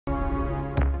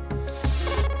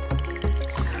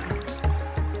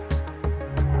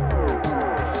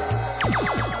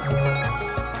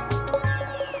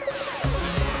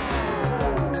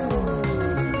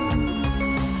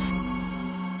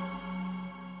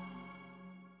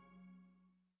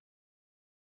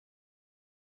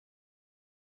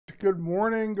Good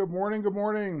morning, good morning, good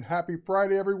morning. Happy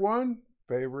Friday, everyone.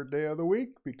 Favorite day of the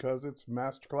week because it's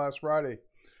Masterclass Friday.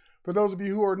 For those of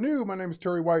you who are new, my name is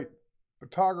Terry White,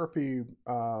 photography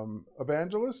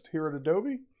evangelist here at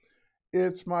Adobe.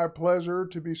 It's my pleasure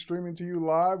to be streaming to you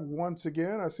live once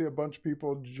again. I see a bunch of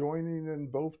people joining in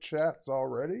both chats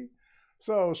already.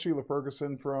 So Sheila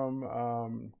Ferguson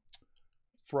from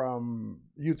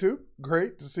YouTube.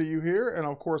 Great to see you here. And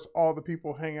of course, all the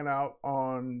people hanging out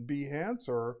on Behance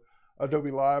or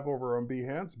Adobe Live over on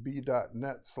Behance,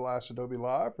 b.net/Adobe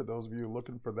Live, for those of you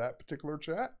looking for that particular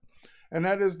chat. And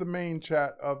that is the main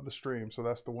chat of the stream. So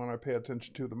that's the one I pay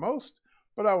attention to the most.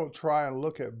 But I will try and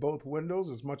look at both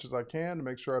windows as much as I can to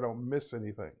make sure I don't miss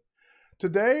anything.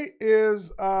 Today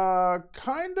is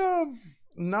kind of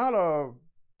not a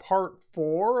part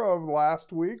 4 of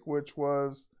last week, which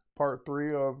was part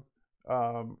 3 of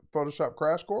Photoshop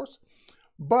Crash Course,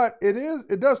 but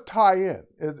it does tie in.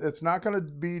 It's not going to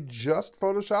be just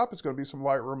Photoshop. It's going to be some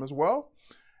Lightroom as well,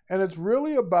 and it's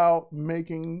really about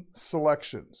making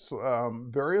selections,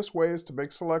 various ways to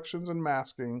make selections and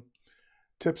masking,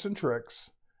 tips and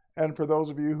tricks. And for those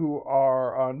of you who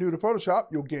are new to Photoshop,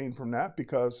 you'll gain from that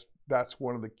because that's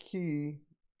one of the key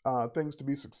things to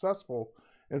be successful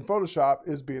in Photoshop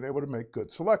is being able to make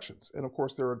good selections. And of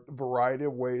course, there are a variety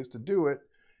of ways to do it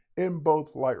in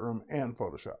both Lightroom and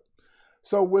Photoshop.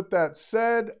 So with that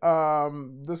said,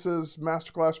 this is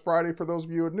Masterclass Friday for those of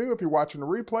you who are new. If you're watching the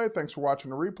replay, thanks for watching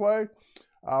the replay.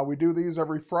 We do these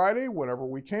every Friday whenever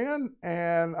we can,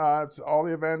 and it's all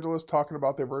the evangelists talking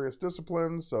about their various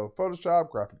disciplines. So Photoshop,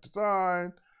 graphic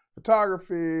design,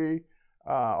 photography,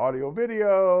 audio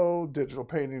video, digital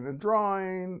painting and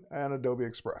drawing, and Adobe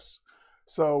Express.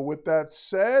 So with that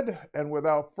said, and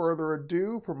without further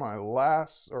ado, for my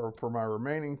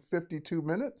remaining 52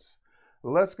 minutes,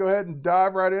 let's go ahead and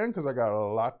dive right in because I got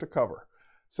a lot to cover.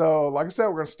 So like I said,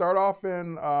 we're going to start off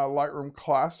in Lightroom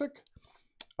Classic.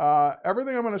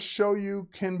 Everything I'm going to show you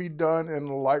can be done in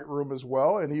Lightroom as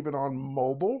well, and even on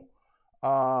mobile.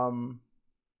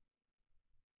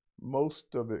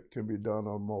 Most of it can be done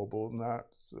on mobile.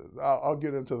 I'll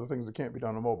get into the things that can't be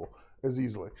done on mobile as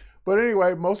easily. But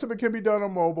anyway, most of it can be done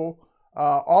on mobile.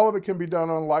 All of it can be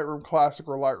done on Lightroom Classic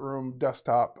or Lightroom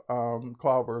Desktop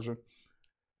cloud version.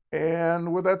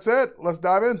 And with that said, let's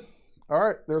dive in. All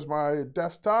right, there's my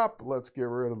desktop. Let's get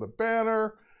rid of the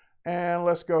banner. And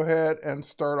let's go ahead and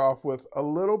start off with a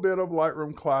little bit of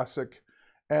Lightroom Classic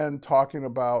and talking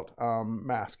about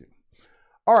masking.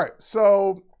 All right,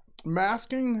 so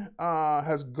masking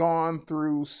has gone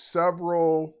through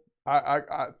several,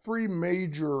 three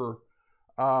major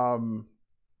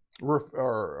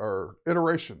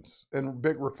iterations and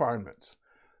big refinements.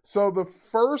 So the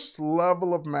first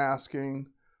level of masking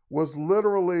was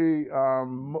literally,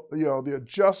 the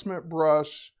adjustment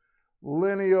brush,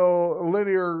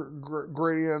 linear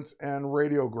gradients, and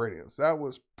radial gradients. That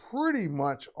was pretty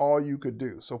much all you could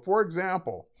do. So for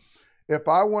example, if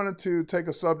I wanted to take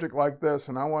a subject like this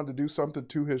and I wanted to do something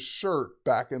to his shirt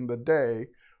back in the day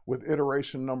with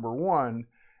iteration number 1,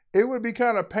 it would be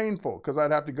kind of painful because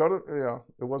I'd have to go to,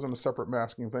 it wasn't a separate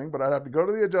masking thing, but I'd have to go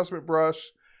to the adjustment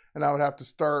brush and I would have to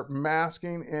start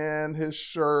masking in his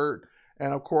shirt.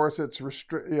 And of course it's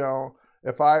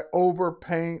if I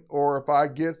overpaint or if I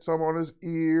get some on his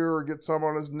ear or get some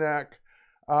on his neck,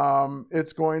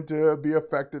 it's going to be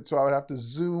affected. So I would have to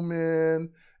zoom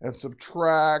in and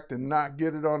subtract and not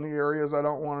get it on the areas I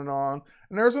don't want it on.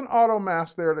 And there's an auto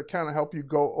mask there to kind of help you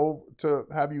go over, to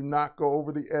have you not go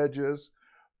over the edges.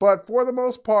 But for the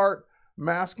most part,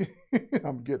 masking,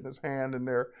 I'm getting his hand in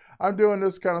there. I'm doing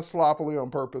this kind of sloppily on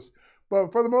purpose.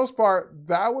 But for the most part,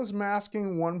 that was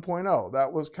masking 1.0.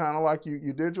 That was kind of like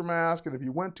you did your mask, and if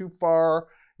you went too far,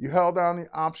 you held down the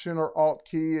Option or Alt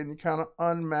key and you kind of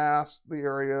unmasked the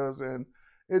areas, and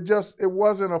it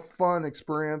wasn't a fun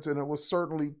experience, and it was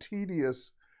certainly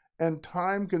tedious and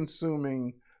time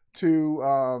consuming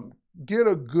to get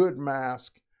a good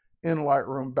mask in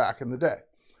Lightroom back in the day.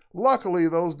 Luckily,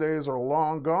 those days are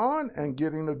long gone, and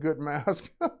getting a good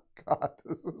mask, God,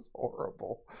 this is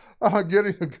horrible.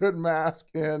 Getting a good mask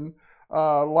in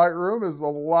Lightroom is a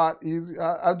lot easier.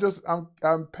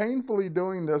 I'm painfully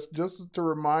doing this just to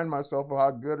remind myself of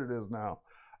how good it is now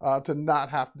to not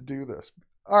have to do this.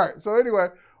 All right, so anyway,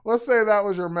 let's say that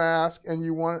was your mask, and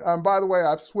you want. By the way,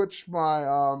 I've switched my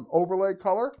overlay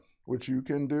color, which you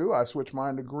can do. I switched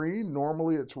mine to green.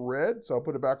 Normally it's red, so I'll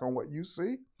put it back on what you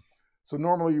see. So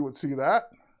normally you would see that.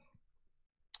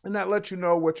 And that lets you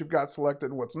know what you've got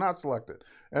selected and what's not selected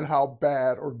and how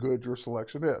bad or good your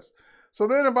selection is. So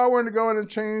then if I wanted to go in and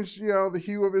change, the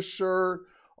hue of his shirt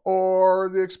or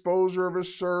the exposure of his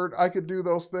shirt, I could do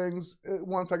those things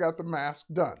once I got the mask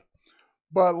done.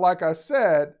 But like I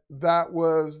said, that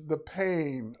was the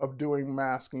pain of doing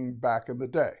masking back in the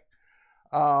day.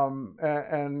 Um,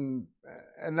 and,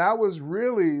 and that was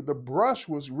really, the brush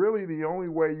was really the only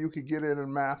way you could get in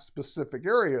and mask specific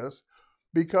areas,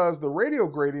 because the radial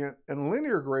gradient and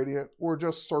linear gradient were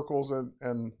just circles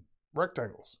and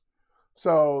rectangles.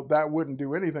 So that wouldn't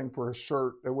do anything for his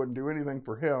shirt. It wouldn't do anything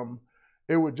for him.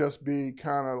 It would just be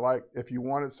kind of like if you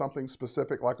wanted something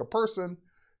specific like a person,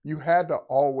 you had to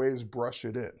always brush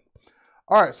it in.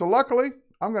 All right, so luckily,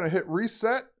 I'm going to hit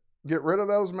reset, get rid of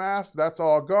those masks. That's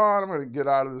all gone. I'm going to get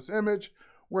out of this image.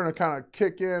 We're going to kind of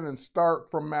kick in and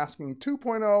start from masking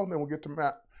 2.0, then we'll get to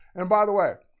mask. And by the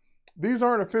way, these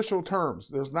aren't official terms.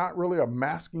 There's not really a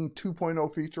masking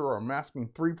 2.0 feature or a masking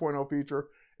 3.0 feature.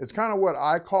 It's kind of what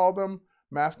I call them.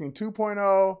 Masking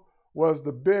 2.0 was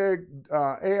the big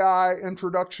AI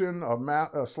introduction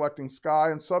of selecting sky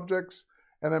and subjects,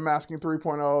 and then masking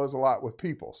 3.0 is a lot with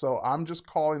people. So I'm just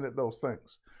calling it those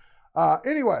things.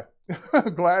 Anyway,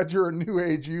 glad you're a new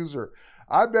age user.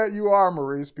 I bet you are,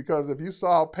 Maurice, because if you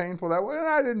saw how painful that was, and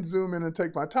I didn't zoom in and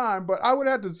take my time, but I would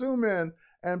have to zoom in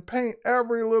and paint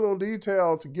every little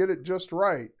detail to get it just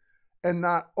right and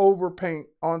not overpaint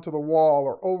onto the wall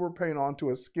or overpaint onto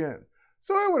his skin.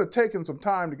 So it would have taken some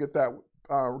time to get that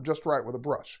just right with a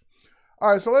brush.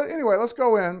 All right, so anyway, let's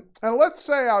go in. And let's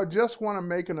say I just want to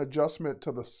make an adjustment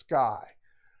to the sky.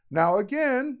 Now,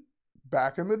 again,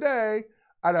 back in the day,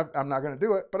 I'm not going to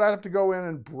do it, but I'd have to go in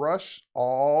and brush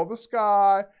all the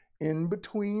sky in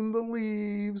between the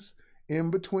leaves, in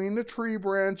between the tree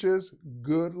branches.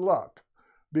 Good luck.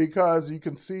 Because you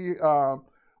can see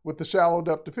with the shallow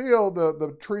depth of field,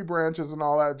 the tree branches and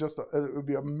all that, it would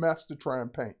be a mess to try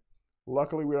and paint.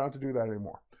 Luckily, we don't have to do that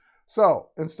anymore. So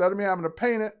instead of me having to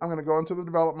paint it, I'm going to go into the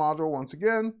develop module once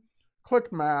again,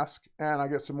 click mask, and I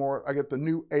get the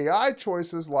new AI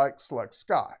choices like select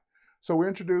sky. So we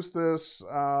introduced this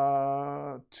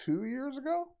 2 years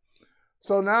ago.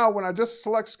 So now when I just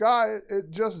select sky, it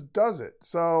just does it.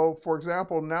 So for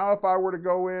example, now if I were to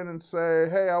go in and say,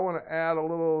 hey, I want to add a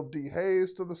little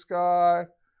dehaze to the sky,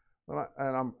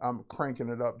 and I'm cranking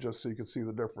it up just so you can see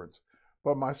the difference.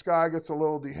 But my sky gets a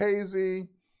little dehazy.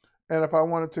 And if I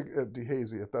wanted to,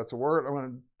 dehazy, if that's a word, I'm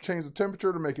going to change the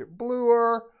temperature to make it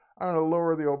bluer. I'm going to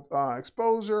lower the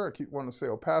exposure. I keep wanting to say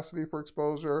opacity for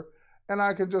exposure. And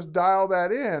I can just dial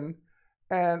that in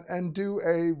and do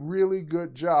a really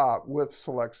good job with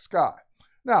select sky.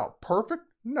 Now, perfect?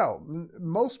 No,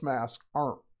 most masks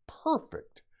aren't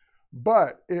perfect,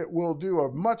 but it will do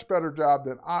a much better job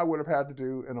than I would have had to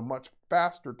do in a much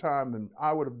faster time than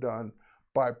I would have done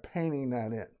by painting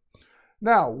that in.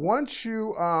 Now, once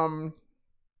you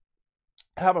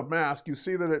have a mask, you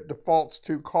see that it defaults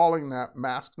to calling that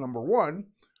mask number 1.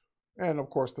 And of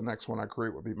course, the next one I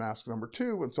create would be mask number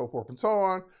 2, and so forth and so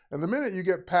on. And the minute you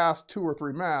get past 2 or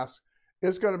 3 masks,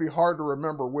 it's going to be hard to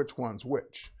remember which one's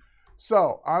which.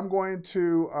 So I'm going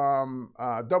to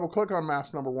double click on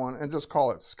mask number 1 and just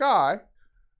call it sky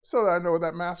so that I know what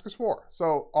that mask is for.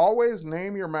 So always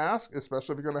name your mask,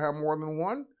 especially if you're going to have more than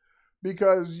one,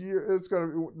 because it's going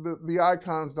to the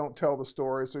icons don't tell the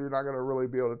story, so you're not going to really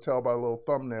be able to tell by a little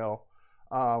thumbnail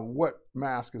what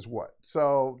mask is what.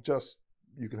 So just,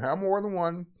 you can have more than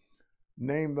one,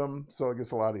 name them, so it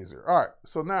gets a lot easier. All right,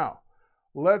 so now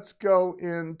let's go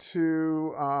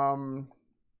into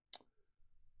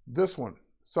this one.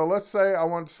 So let's say I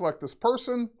want to select this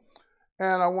person,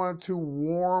 and I wanted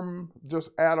to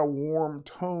just add a warm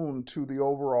tone to the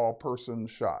overall person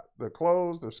shot. Their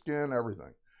clothes, their skin,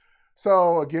 everything.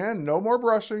 So again, no more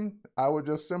brushing. I would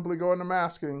just simply go into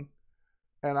masking,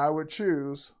 and I would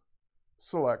choose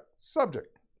select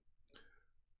subject.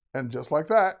 And just like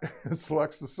that, it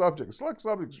selects the subject. Select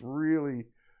subject is really,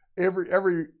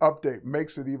 every update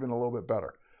makes it even a little bit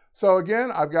better. So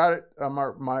again, I've got it,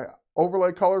 my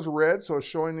overlay color is red, so it's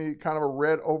showing the kind of a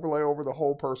red overlay over the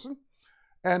whole person.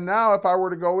 And now if I were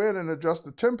to go in and adjust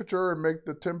the temperature and make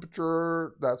the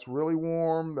temperature, that's really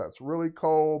warm, that's really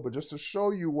cold, but just to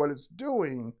show you what it's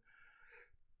doing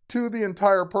to the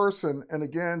entire person. And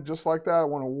again, just like that, I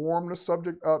want to warm the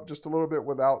subject up just a little bit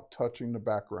without touching the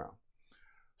background.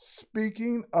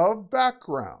 Speaking of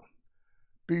background,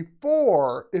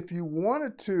 before, if you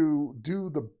wanted to do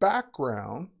the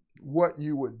background, what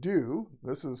you would do,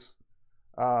 this is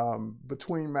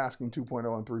between masking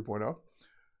 2.0 and 3.0,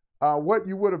 what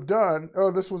you would have done,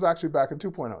 this was actually back in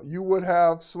 2.0, you would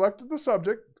have selected the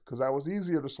subject, because that was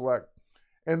easier to select,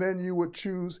 and then you would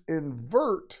choose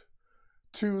invert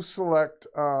to select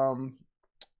the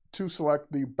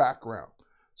background.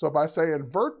 So if I say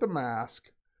invert the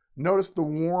mask, notice the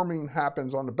warming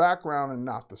happens on the background and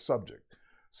not the subject.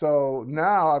 So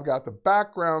now I've got the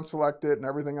background selected and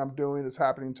everything I'm doing is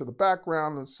happening to the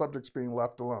background and the subject's being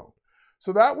left alone.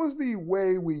 So that was the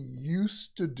way we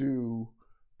used to do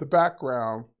the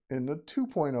background in the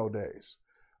 2.0 days.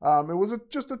 It was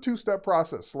just a two-step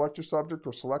process. Select your subject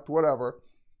or select whatever,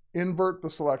 invert the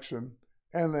selection,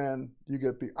 and then you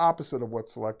get the opposite of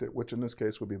what's selected, which in this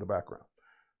case would be the background.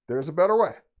 There's a better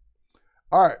way.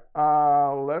 All right,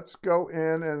 let's go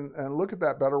in and look at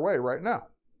that better way right now.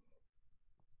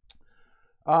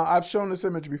 I've shown this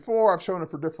image before. I've shown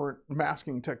it for different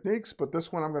masking techniques, but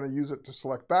this one I'm going to use it to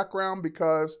select background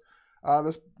because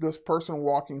this person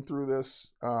walking through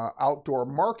this outdoor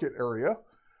market area,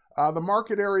 the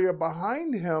market area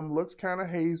behind him looks kind of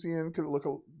hazy and could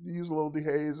use a little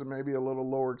dehaze and maybe a little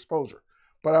lower exposure.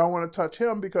 But I don't want to touch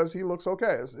him because he looks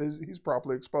okay. He's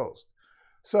properly exposed.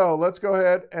 So let's go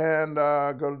ahead and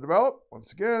go to develop.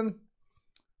 Once again,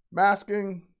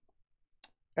 masking.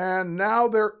 And now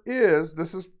this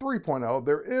is 3.0,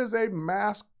 there is a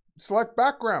mask select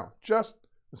background. Just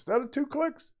instead of 2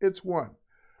 clicks, it's 1.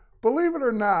 Believe it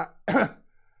or not,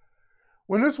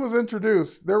 when this was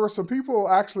introduced, there were some people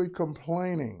actually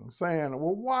complaining, saying,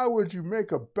 well, why would you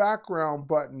make a background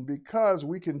button? Because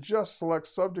we can just select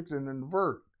subject and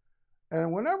invert.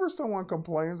 And whenever someone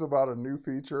complains about a new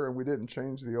feature and we didn't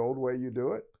change the old way you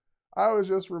do it, I always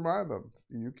just remind them,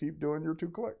 you keep doing your 2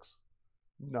 clicks.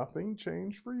 Nothing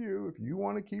changed for you. If you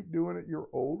want to keep doing it your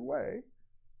old way,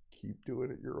 keep doing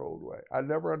it your old way. I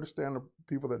never understand the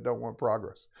people that don't want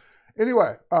progress.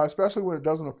 Anyway, especially when it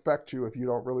doesn't affect you if you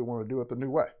don't really want to do it the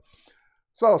new way.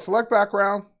 So select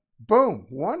background, boom,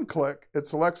 1 click, it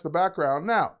selects the background.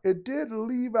 Now, it did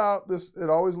leave out this, it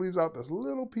always leaves out this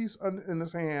little piece in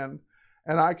this hand,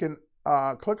 and I can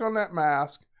click on that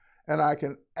mask, and I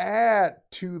can add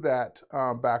to that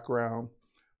background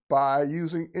by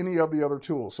using any of the other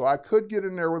tools. So I could get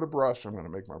in there with a brush. I'm going to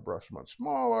make my brush much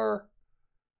smaller,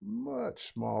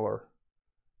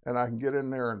 and I can get in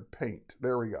there and paint.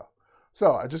 There we go.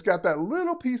 So I just got that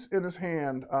little piece in his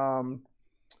hand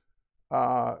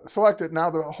selected. Now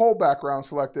the whole background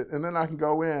selected, and then I can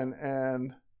go in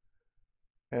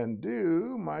and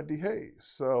do my dehaze.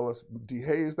 So let's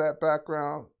dehaze that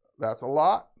background. That's a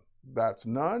lot. That's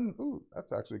none. Ooh,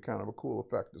 that's actually kind of a cool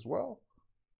effect as well.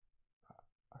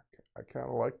 I kind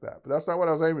of like that, but that's not what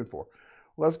I was aiming for.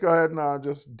 Let's go ahead and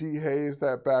just dehaze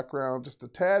that background just a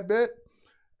tad bit,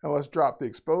 and let's drop the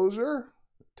exposure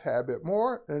a tad bit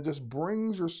more, and it just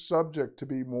brings your subject to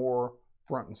be more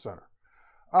front and center.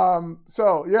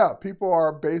 So yeah, people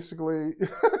are basically,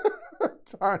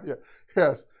 Tanya,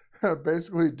 yes,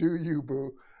 basically do you,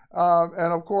 boo.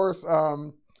 And of course,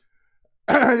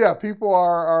 yeah, people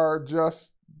are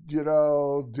just,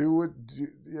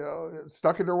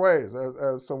 stuck in their ways,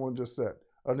 as someone just said,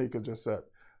 Anika just said.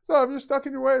 So if you're stuck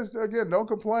in your ways, again, don't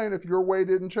complain if your way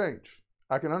didn't change.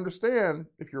 I can understand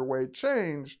if your way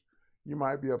changed, you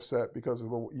might be upset because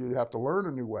you have to learn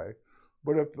a new way.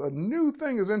 But if a new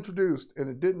thing is introduced and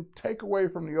it didn't take away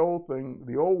from the old thing,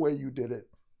 the old way you did it,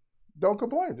 don't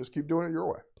complain. Just keep doing it your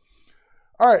way.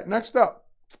 All right, next up.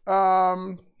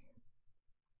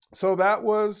 So that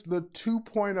was the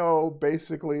 2.0,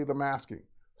 basically the masking.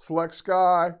 Select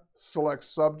sky, select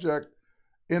subject,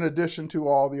 in addition to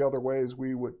all the other ways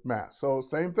we would mask. So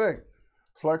same thing.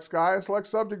 Select sky and select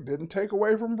subject. Didn't take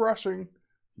away from brushing.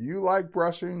 You like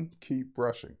brushing, keep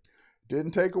brushing.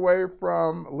 Didn't take away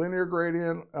from linear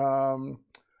gradient, the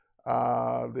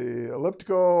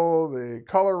elliptical, the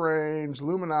color range,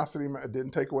 luminosity. It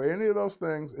didn't take away any of those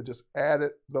things. It just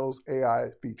added those AI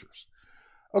features.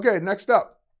 Okay, next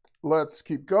up. Let's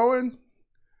keep going,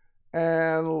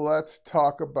 and let's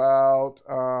talk about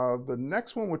the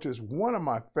next one, which is one of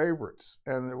my favorites,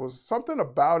 and there was something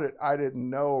about it I didn't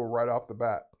know right off the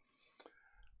bat.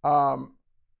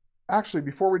 Actually,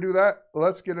 before we do that,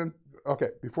 let's get in. Okay,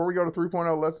 before we go to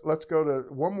 3.0, let's go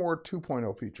to one more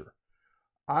 2.0 feature.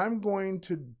 I'm going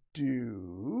to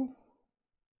do,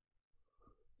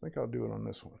 I think I'll do it on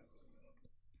this one.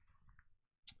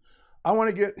 I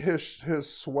want to get his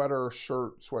sweater,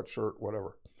 sweatshirt,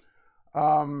 whatever.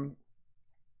 I'm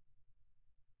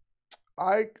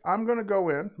going to go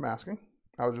in, masking.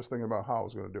 I was just thinking about how I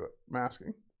was going to do it.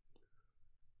 Masking.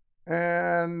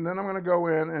 And then I'm going to go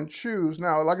in and choose.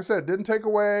 Now, like I said, didn't take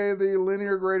away the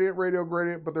linear gradient, radial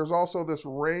gradient, but there's also this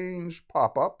range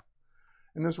pop-up.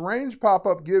 And this range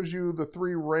pop-up gives you the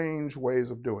 3 range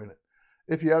ways of doing it.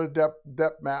 If you had a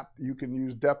depth map, you can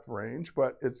use depth range,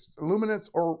 but it's luminance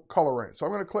or color range. So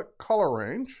I'm going to click color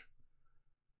range.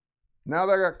 Now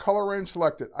that I got color range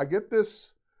selected, I get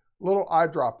this little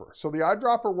eyedropper. So the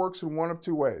eyedropper works in one of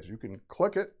 2 ways. You can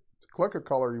click it to click a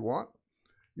color you want.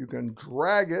 You can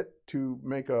drag it to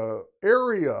make a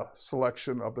area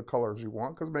selection of the colors you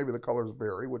want, because maybe the colors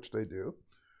vary, which they do.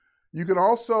 You can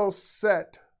also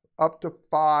set up to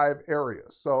 5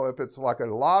 areas. So if it's like a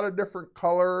lot of different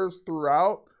colors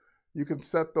throughout, you can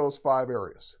set those 5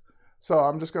 areas. So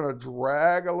I'm just going to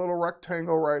drag a little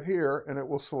rectangle right here, and it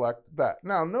will select that.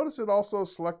 Now notice it also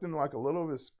selecting like a little of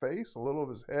his face, a little of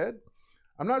his head.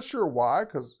 I'm not sure why,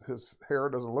 because his hair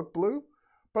doesn't look blue,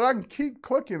 but I can keep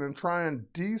clicking and try and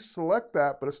deselect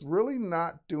that, but it's really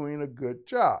not doing a good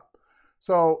job.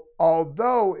 So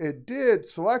although it did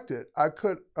select it, I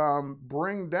could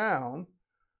bring down,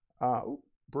 let's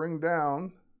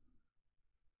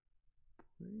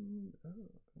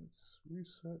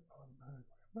reset automatic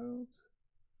amount.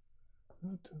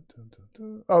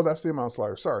 Oh, that's the amount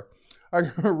slider, sorry. I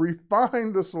can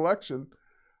refine the selection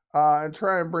and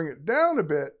try and bring it down a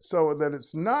bit so that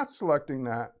it's not selecting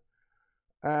that.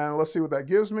 And let's see what that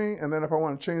gives me. And then if I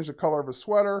want to change the color of a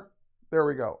sweater, there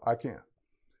we go, I can.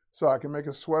 So I can make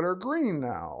a sweater green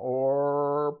now,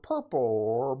 or purple,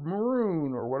 or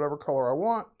maroon, or whatever color I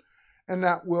want. And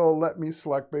that will let me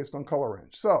select based on color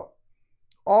range. So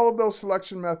all of those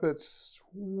selection methods,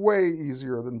 way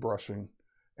easier than brushing.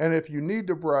 And if you need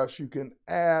to brush, you can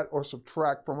add or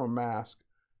subtract from a mask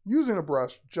using a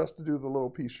brush just to do the little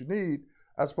piece you need,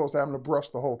 as opposed to having to brush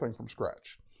the whole thing from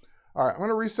scratch. All right, I'm going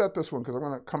to reset this one because I'm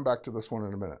going to come back to this one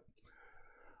in a minute.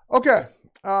 Okay,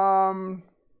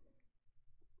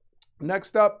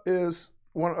 next up is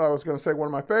one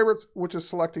of my favorites, which is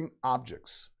selecting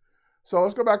objects. So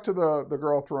let's go back to the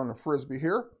girl throwing a frisbee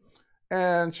here.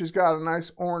 And she's got a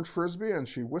nice orange frisbee, and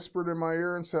she whispered in my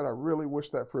ear and said, I really wish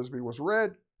that frisbee was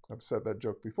red. I've said that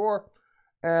joke before.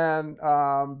 And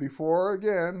before,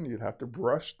 again, you'd have to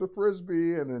brush the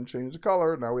frisbee and then change the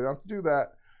color. Now we don't have to do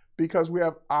that because we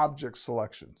have object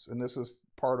selections, and this is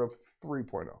part of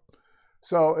 3.0.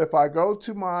 So if I go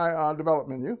to my develop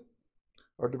menu,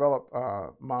 or develop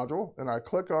module, and I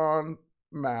click on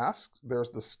mask,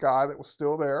 there's the sky that was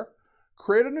still there,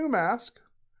 create a new mask,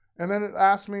 and then it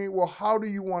asks me, well, how do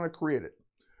you want to create it?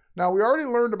 Now, we already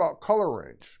learned about color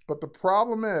range, but the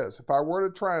problem is, if I were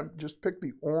to try and just pick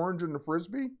the orange in the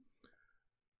frisbee,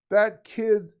 that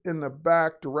kid in the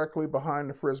back directly behind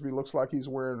the frisbee looks like he's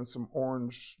wearing some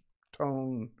orange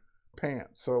tone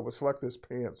pants. So it would select his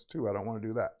pants too. I don't want to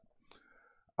do that.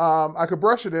 I could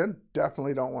brush it in.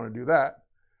 Definitely don't want to do that.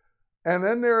 And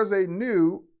then there's a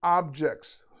new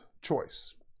objects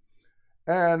choice.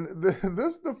 And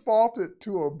this defaulted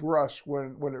to a brush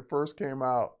when it first came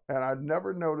out, and I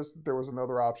never noticed that there was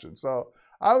another option. So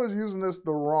I was using this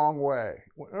the wrong way,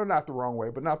 or not the wrong way,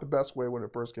 but not the best way when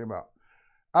it first came out.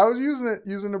 I was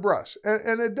using the brush,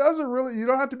 and it doesn't really, you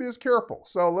don't have to be as careful.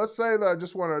 So let's say that I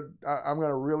just want to, I'm going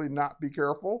to really not be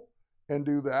careful and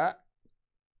do that.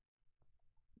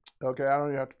 Okay, I don't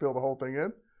even have to fill the whole thing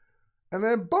in. And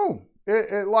then boom,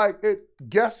 it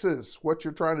guesses what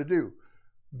you're trying to do.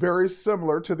 Very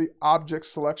similar to the object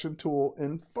selection tool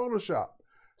in Photoshop.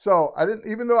 So I didn't,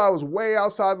 even though I was way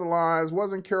outside the lines,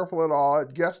 wasn't careful at all,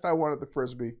 it guessed I wanted the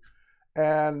frisbee.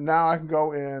 And now I can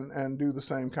go in and do the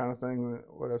same kind of thing.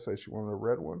 What did I say? She wanted a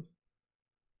red one?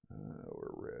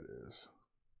 Where red is.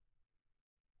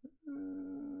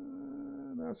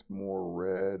 That's more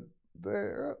red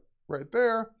there, right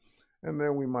there. And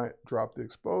then we might drop the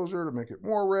exposure to make it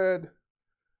more red.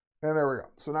 And there we go.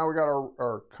 So now we got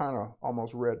our kind of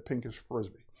almost red pinkish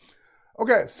frisbee.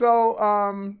 Okay, so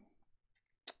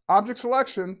object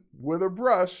selection with a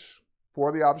brush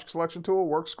for the object selection tool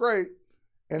works great.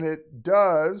 And it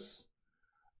does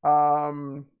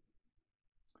auto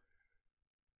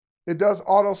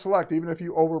select. Even if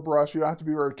you overbrush, you don't have to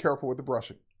be very careful with the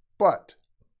brushing. But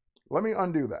let me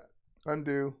undo that.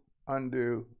 Undo,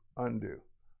 undo, undo.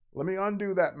 Let me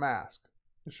undo that mask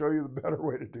to show you the better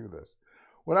way to do this.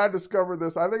 When I discovered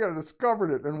this, I think I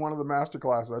discovered it in one of the master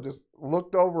classes. I just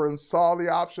looked over and saw the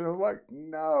option. I was like,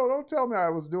 no, don't tell me I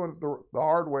was doing it the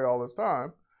hard way all this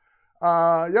time.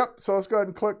 Yep, so let's go ahead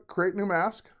and click Create New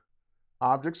Mask,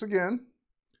 Objects again.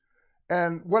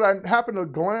 And what I happen to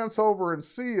glance over and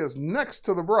see is next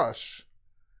to the brush,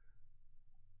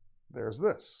 there's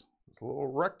this. It's a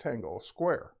little rectangle,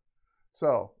 square.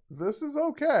 So this is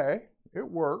okay. It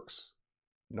works.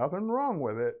 Nothing wrong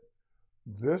with it.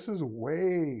 This is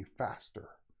way faster.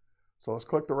 So let's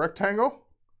click the rectangle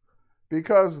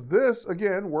because this,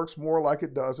 again, works more like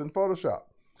it does in Photoshop.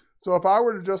 So if I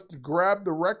were to just grab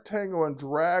the rectangle and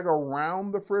drag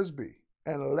around the frisbee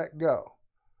and let go,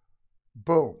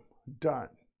 boom, done.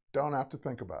 Don't have to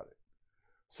think about it.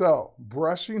 So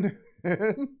brushing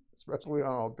in, especially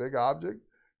on a big object,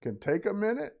 can take a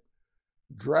minute.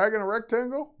 Dragging a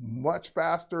rectangle, much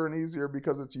faster and easier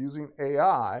because it's using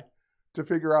AI to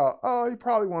figure out, oh, he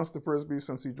probably wants the Frisbee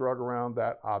since he drug around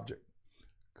that object,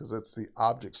 because it's the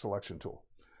object selection tool.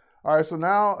 All right, so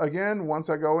now, again, once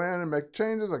I go in and make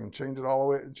changes, I can change it all the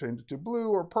way and change it to blue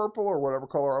or purple or whatever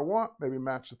color I want, maybe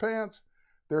match the pants.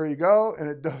 There you go, and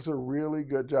it does a really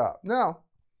good job. Now,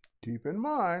 keep in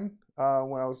mind,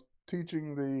 when I was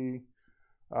teaching the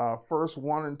first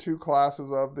 1 and 2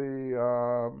 classes of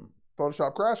the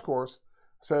Photoshop crash course,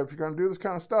 I said, if you're going to do this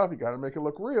kind of stuff, you got to make it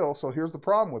look real. So here's the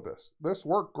problem with this. This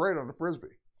worked great on the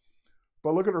Frisbee,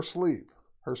 but look at her sleeve.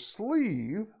 Her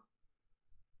sleeve,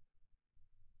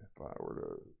 if I were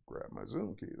to grab my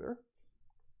zoom key there,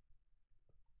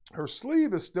 her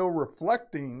sleeve is still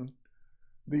reflecting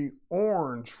the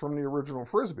orange from the original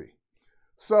Frisbee.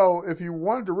 So if you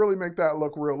wanted to really make that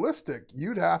look realistic,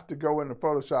 you'd have to go into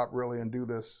Photoshop really and do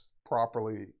this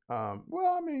properly.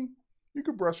 Well, I mean, you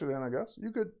could brush it in, I guess.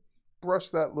 You could brush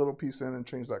that little piece in and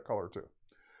change that color too.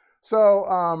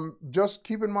 So just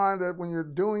keep in mind that when you're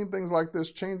doing things like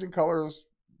this, changing colors,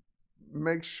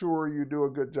 make sure you do a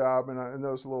good job. And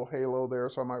there's a little halo there,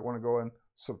 so I might want to go and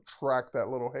subtract that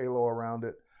little halo around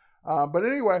it. But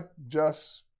anyway,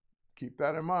 just keep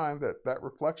that in mind, that that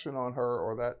reflection on her,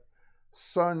 or that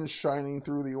sun shining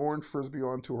through the orange Frisbee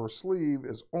onto her sleeve,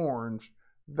 is orange.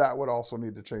 That would also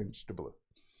need to change to blue.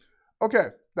 Okay,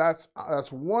 that's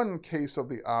one case of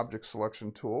the object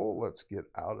selection tool. Let's get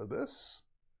out of this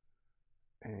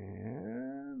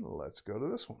and let's go to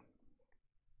this one.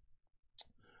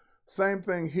 Same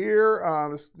thing here.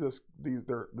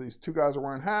 These two guys are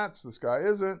wearing hats. This guy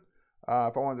isn't.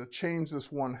 If I wanted to change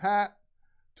this one hat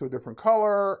to a different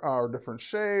color or a different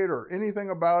shade or anything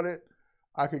about it,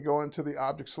 I could go into the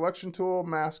object selection tool,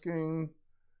 masking,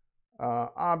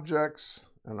 objects,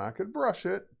 and I could brush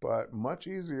it, but much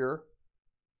easier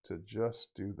to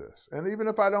just do this. And even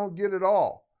if I don't get it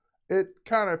all, it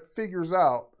kind of figures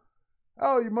out,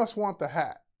 oh, you must want the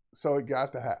hat. So it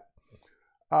got the hat.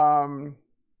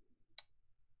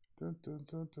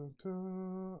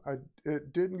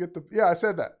 It didn't get the, yeah, I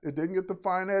said that. It didn't get the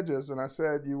fine edges, and I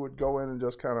said you would go in and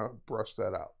just kind of brush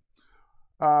that out.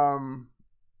 All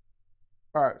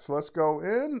right, so let's go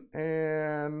in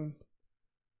and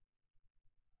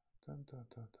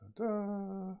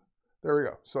there we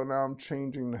go. So now I'm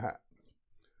changing the hat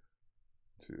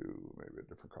to maybe a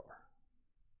different color.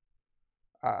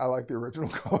 I like the original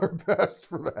color best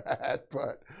for the hat,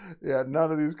 but yeah,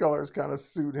 none of these colors kind of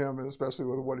suit him, and especially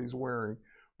with what he's wearing.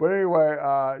 But anyway,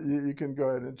 you can go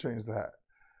ahead and change the hat.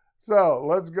 So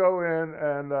let's go in,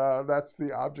 and that's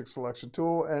the object selection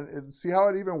tool. And see how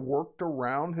it even worked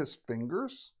around his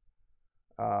fingers?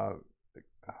 Hold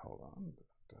on.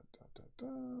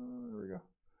 There we go.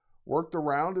 Worked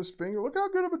around his finger. Look how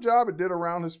good of a job it did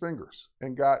around his fingers,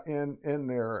 and got in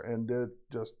there and did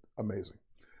just amazing.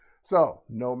 So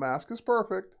no mask is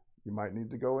perfect. You might need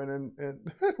to go in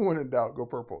and when in doubt, go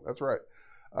purple. That's right.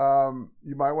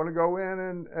 You might want to go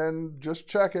in and just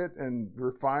check it and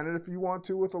refine it if you want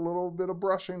to with a little bit of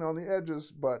brushing on the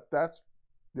edges, but that's,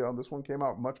 you know, this one came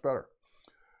out much better.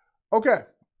 Okay.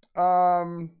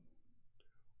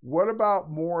 What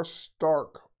about more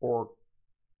stark or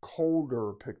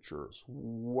colder pictures?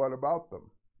 What about them?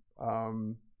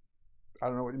 I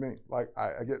don't know what you mean. Like,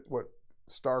 I get what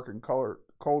stark and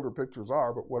colder pictures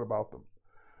are, but what about them?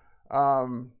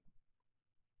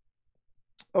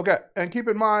 Okay, and keep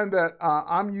in mind that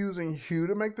I'm using hue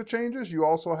to make the changes. You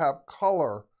also have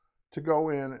color to go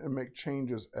in and make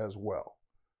changes as well.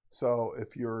 So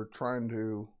if you're trying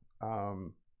to,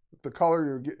 if the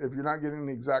color if you're not getting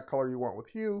the exact color you want with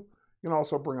hue, you can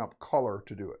also bring up color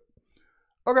to do it.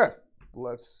 Okay,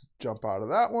 let's jump out of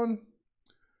that one.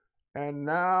 And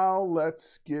now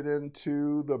let's get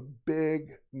into the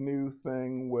big new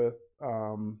thing with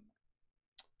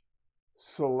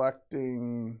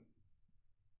selecting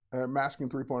masking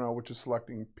 3.0, which is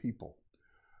selecting people.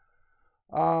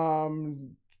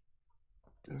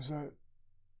 Is that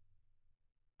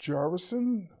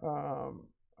Jarvison?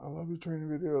 I love your training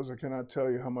videos. I cannot tell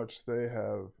you how much they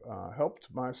have helped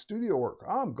my studio work.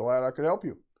 I'm glad I could help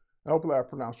you. Hopefully I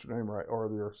pronounced your name right, or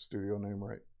your studio name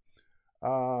right.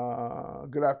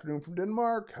 Good afternoon from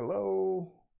Denmark.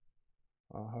 Hello,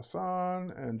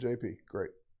 Hassan and JP.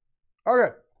 Great.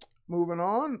 Okay, moving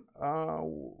on.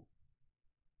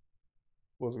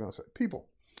 What was I going to say? People.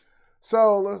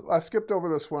 So I skipped over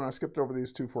this one. I skipped over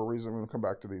these two for a reason. I'm going to come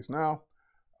back to these now.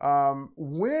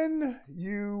 When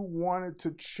you wanted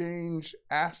to change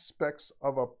aspects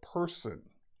of a person,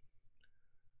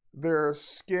 their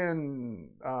skin,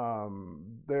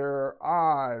 their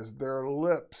eyes, their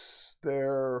lips,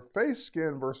 their face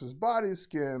skin versus body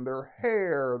skin, their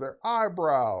hair, their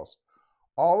eyebrows.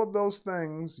 All of those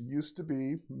things used to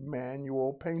be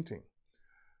manual painting.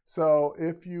 So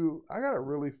if you, I gotta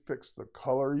really fix the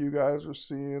color you guys are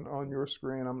seeing on your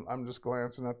screen. I'm just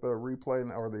glancing at the replay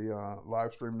or the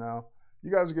live stream now.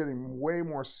 You guys are getting way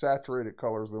more saturated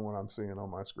colors than what I'm seeing on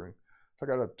my screen. So I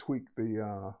gotta tweak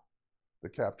the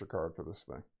capture card for this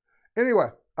thing. Anyway,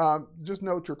 just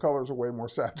note your colors are way more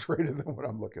saturated than what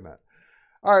I'm looking at.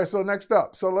 All right, so next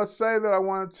up. So let's say that I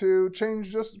wanted to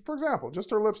change just, for example,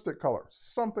 just her lipstick color.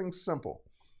 Something simple.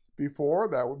 Before,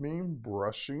 that would mean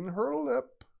brushing her lip.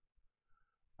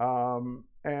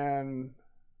 And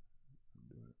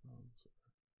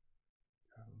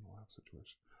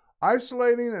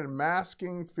isolating and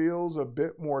masking feels a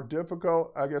bit more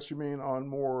difficult. I guess you mean on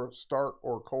more stark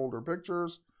or colder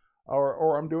pictures,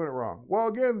 or I'm doing it wrong. Well,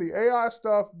 again, the AI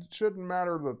stuff shouldn't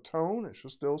matter the tone. It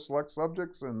should still select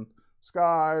subjects and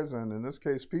skies, and in this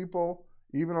case, people,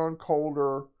 even on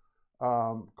colder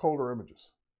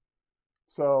images.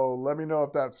 So let me know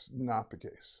if that's not the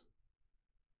case.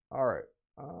 All right.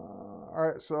 All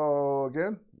right, so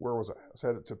again, where was I? I was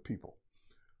headed to people.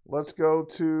 Let's go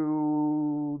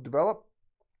to develop.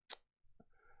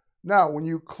 Now, when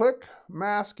you click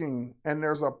masking and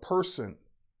there's a person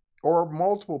or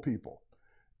multiple people,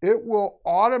 it will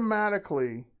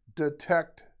automatically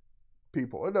detect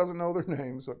people. It doesn't know their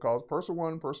names, so it calls person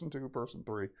 1, person 2, person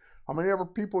 3. How many ever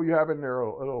people you have in there,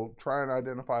 it'll try and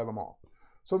identify them all.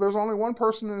 So there's only one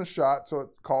person in the shot, so it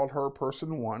called her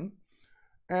person 1.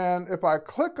 And if I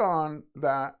click on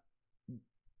that,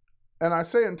 and I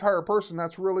say entire person,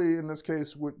 that's really, in this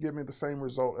case, would give me the same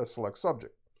result as select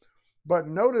subject. But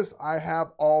notice I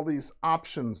have all these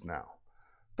options now.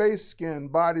 Face skin,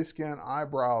 body skin,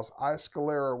 eyebrows, eye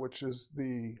sclera, which is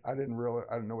the, I didn't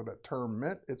know what that term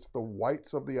meant. It's the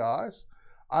whites of the eyes.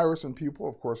 Iris and pupil,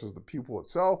 of course, is the pupil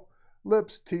itself.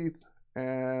 Lips, teeth,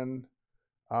 and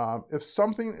if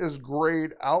something is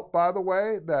grayed out, by the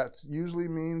way, that usually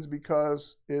means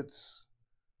because it's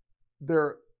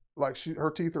there, like her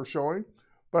teeth are showing.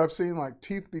 But I've seen like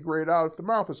teeth be grayed out if the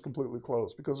mouth is completely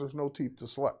closed because there's no teeth to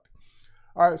select.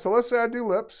 All right, so let's say I do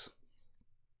lips.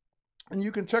 And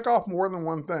you can check off more than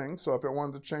one thing. So if I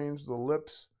wanted to change the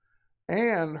lips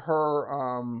and her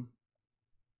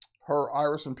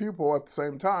iris and pupil at the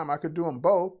same time, I could do them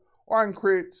both, or I can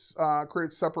create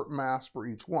separate masks for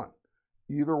each one.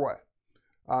 Either way.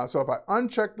 So if I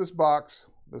uncheck this box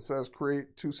that says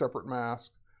create 2 separate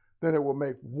masks, then it will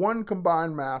make one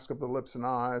combined mask of the lips and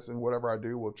eyes, and whatever I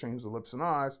do will change the lips and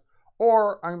eyes.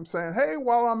 Or I'm saying, hey,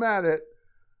 while I'm at it,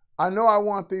 I know I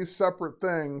want these separate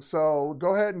things, so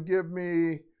go ahead and give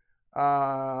me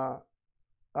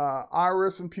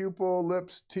iris and pupil,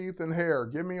 lips, teeth, and hair.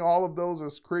 Give me all of those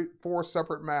as create 4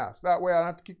 separate masks. That way I don't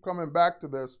have to keep coming back to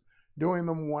this, doing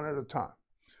them one at a time.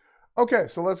 Okay,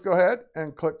 so let's go ahead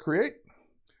and click create.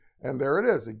 And there it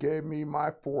is. It gave me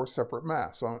my 4 separate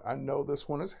masks. So I know this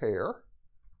one is hair.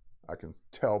 I can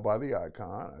tell by the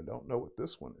icon. I don't know what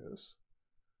this one is.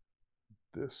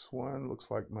 This one looks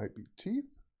like might be teeth.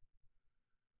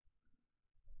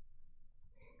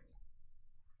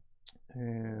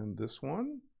 And this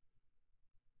one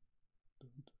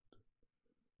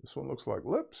looks like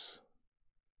lips.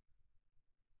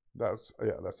 That's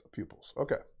pupils.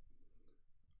 Okay.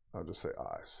 I'll just say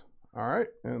eyes. All right,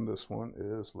 and this one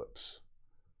is lips.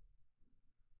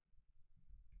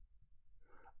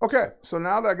 Okay, so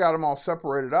now that I got them all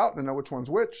separated out and know which one's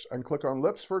which, I can click on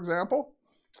lips, for example.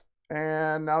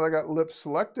 And now that I got lips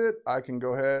selected, I can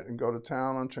go ahead and go to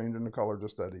town on changing the color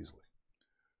just that easily.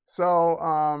 So,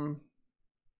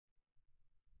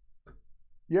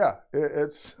 yeah,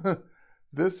 it's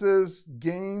this is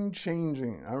game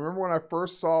changing. I remember when I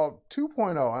first saw 2.0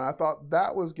 and I thought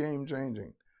that was game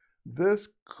changing. This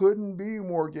couldn't be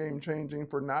more game-changing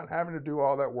for not having to do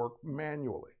all that work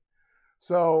manually.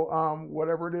 So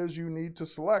whatever it is you need to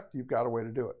select, you've got a way to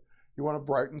do it. You want to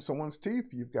brighten someone's teeth,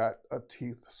 you've got a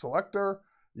teeth selector.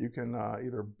 You can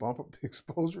either bump up the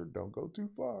exposure, don't go too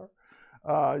far.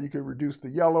 You can reduce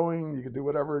the yellowing, you can do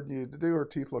whatever you need to do. Her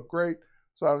teeth look great,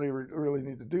 so I don't really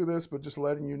need to do this, but just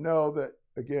letting you know that,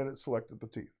 again, it selected the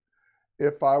teeth.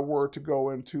 If I were to go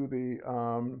into the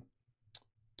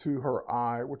to her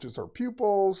eye, which is her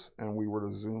pupils, and we were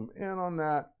to zoom in on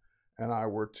that, and I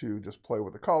were to just play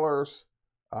with the colors,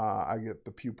 I get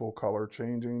the pupil color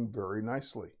changing very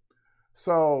nicely.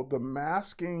 So the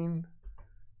masking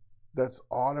that's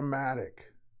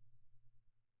automatic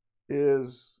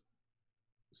is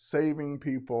saving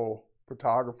people,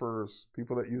 photographers,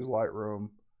 people that use Lightroom,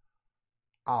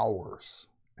 hours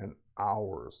and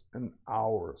hours and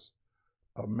hours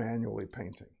of manually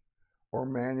painting or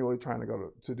manually trying to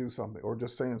go to do something, or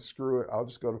just saying, screw it, I'll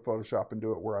just go to Photoshop and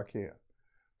do it where I can.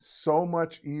 So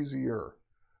much easier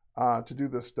to do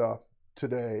this stuff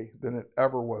today than it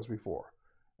ever was before.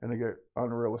 And to get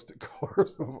unrealistic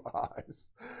colors of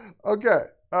eyes. Okay,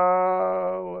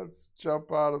 let's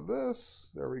jump out of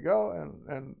this. There we go.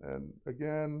 And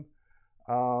again,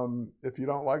 if you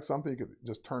don't like something, you could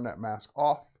just turn that mask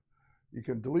off. You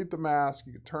can delete the mask,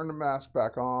 you can turn the mask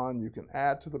back on, you can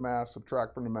add to the mask,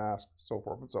 subtract from the mask, so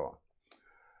forth and so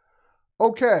on.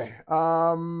 Okay,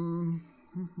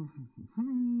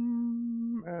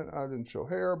 and I didn't show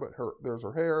hair, but there's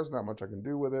her hair. There's not much I can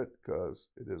do with it because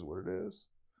it is what it is.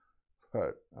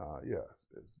 But yes,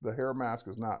 the hair mask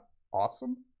is not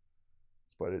awesome,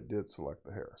 but it did select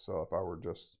the hair. So if I were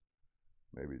just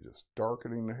maybe just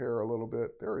darkening the hair a little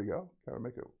bit, there we go. Kind of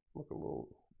make it look a little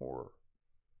more,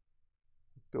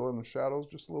 fill in the shadows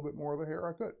just a little bit more of the hair,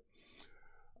 I could.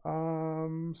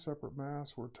 Separate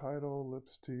mask, word title,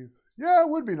 lips, teeth. Yeah, it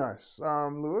would be nice.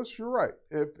 Lewis, you're right.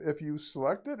 If you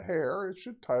selected hair, it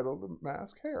should title the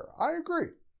mask hair. I agree.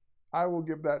 I will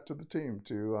give that to the team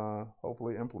to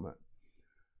hopefully implement.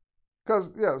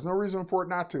 Because yeah, there's no reason for it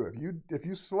not to. If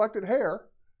you selected hair,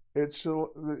 it should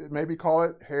maybe call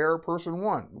it hair person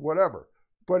 1, whatever.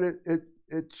 But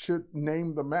it should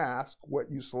name the mask what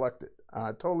you selected.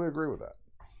 I totally agree with that.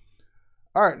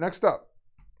 All right, next up.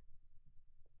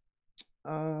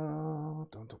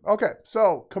 Okay,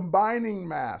 so combining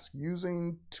masks,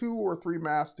 using 2 or 3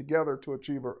 masks together to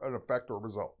achieve an effect or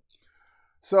result.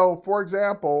 So for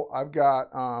example, I've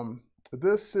got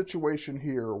this situation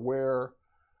here where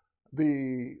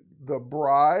the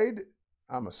bride,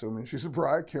 I'm assuming she's a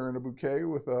bride carrying a bouquet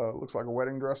with looks like a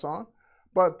wedding dress on,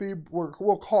 but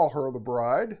we'll call her the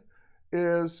bride,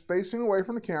 is facing away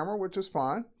from the camera, which is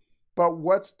fine. But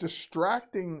what's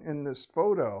distracting in this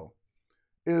photo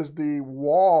is the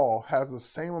wall has the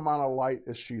same amount of light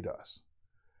as she does.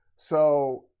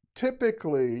 So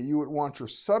typically you would want your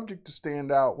subject to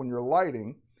stand out when you're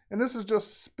lighting, and this is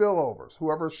just spillovers.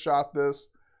 Whoever shot this,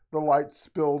 the light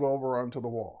spilled over onto the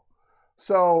wall.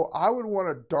 So I would want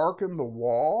to darken the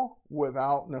wall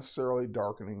without necessarily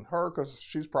darkening her because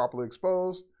she's properly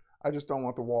exposed. I just don't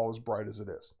want the wall as bright as it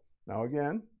is. Now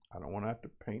again, I don't want to have to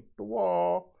paint the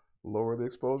wall, lower the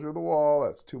exposure of the wall.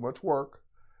 That's too much work.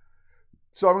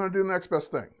 So I'm going to do the next best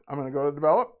thing. I'm going to go to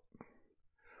develop,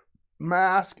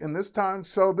 mask, and this time,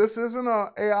 so this isn't an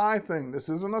AI thing. This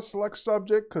isn't a select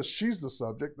subject because she's the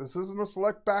subject. This isn't a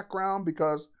select background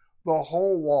because the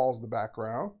whole wall's the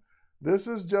background. This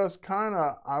is just kind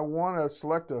of, I want to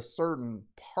select a certain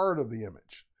part of the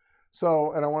image.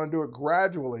 So, and I want to do it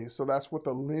gradually. So that's what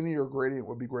the linear gradient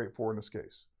would be great for in this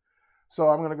case. So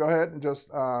I'm going to go ahead and just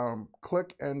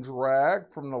click and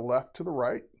drag from the left to the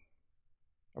right.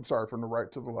 I'm sorry, from the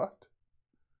right to the left.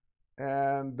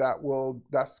 And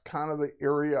that's kind of the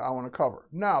area I want to cover.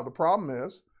 Now, the problem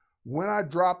is when I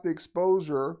drop the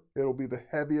exposure, it'll be the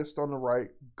heaviest on the right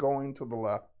going to the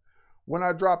left. When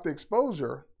I drop the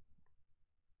exposure,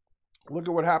 look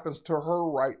at what happens to her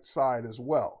right side as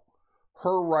well.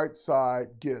 Her right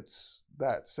side gets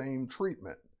that same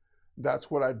treatment.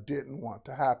 That's what I didn't want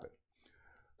to happen.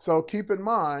 So keep in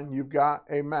mind, you've got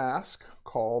a mask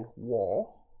called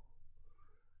wall.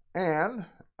 And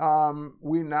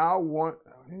we now want,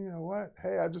 you know what?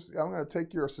 Hey, I'm going to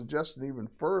take your suggestion even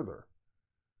further.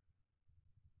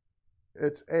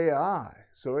 It's AI,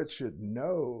 so it should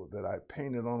know that I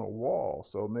painted on a wall.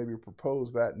 So maybe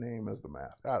propose that name as the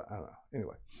mask. I don't know.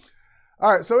 Anyway.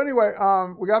 All right. So anyway,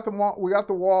 we got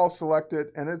the wall selected,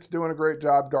 and it's doing a great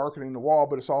job darkening the wall,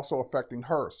 but it's also affecting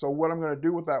her. So what I'm going to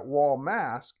do with that wall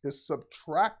mask is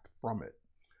subtract from it.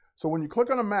 So when you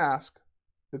click on a mask,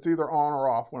 it's either on or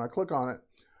off. When I click on it,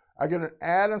 I get an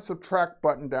add and subtract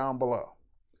button down below.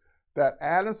 That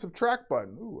add and subtract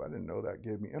button, ooh, I didn't know that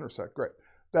gave me intersect, great.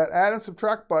 That add and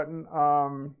subtract button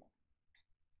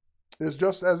is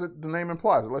just as the name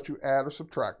implies. It lets you add or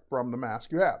subtract from the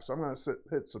mask you have. So I'm going to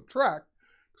hit subtract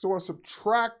because I want to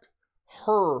subtract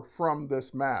her from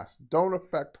this mask. Don't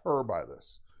affect her by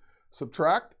this.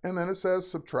 Subtract, and then it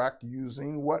says subtract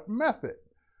using what method?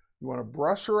 You want to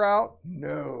brush her out?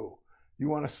 No. You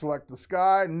want to select the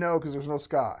sky? No, because there's no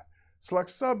sky.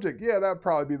 Select subject. Yeah, that would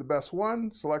probably be the best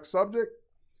one. Select subject.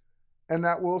 And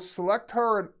that will select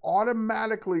her and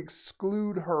automatically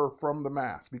exclude her from the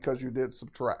mask because you did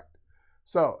subtract.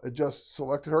 So it just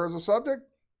selected her as a subject,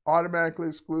 automatically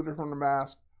excluded from the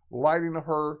mask. Lighting of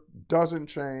her doesn't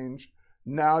change.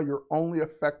 Now you're only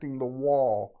affecting the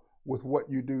wall with what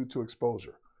you do to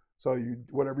exposure. So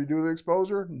whatever you do to the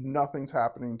exposure, nothing's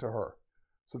happening to her.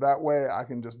 So that way I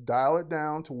can just dial it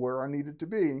down to where I need it to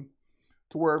be,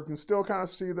 to where you can still kind of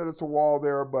see that it's a wall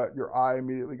there, but your eye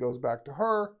immediately goes back to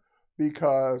her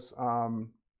because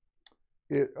don't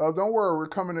worry, we're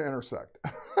coming to intersect.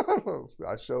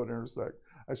 I showed intersect.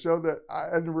 I showed that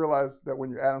I didn't realize that when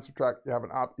you add and subtract, you have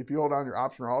if you hold down your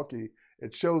Option or Alt key,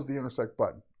 it shows the intersect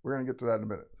button. We're going to get to that in a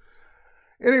minute.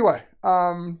 Anyway,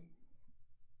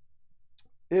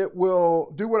 it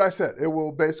will do what I said. It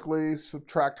will basically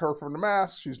subtract her from the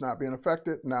mask. She's not being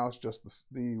affected. Now it's just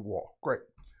the wall. Great.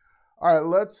 All right,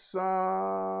 let's,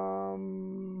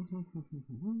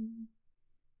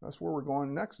 that's where we're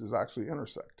going next, is actually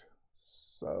intersect.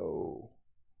 So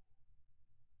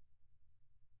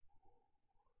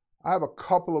I have a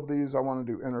couple of these I want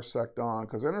to do intersect on,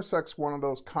 because intersect's one of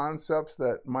those concepts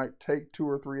that might take 2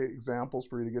 or 3 examples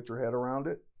for you to get your head around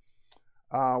it.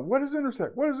 What is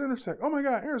intersect? What is intersect? Oh my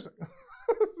God, intersect.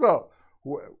 So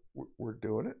we're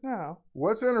doing it now.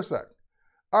 What's intersect?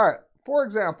 All right, for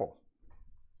example,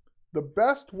 the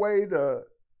best way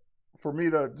for me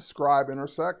to describe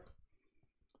intersect,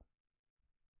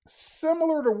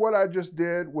 similar to what I just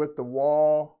did with the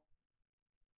wall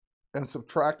and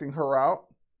subtracting her out,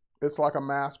 it's like a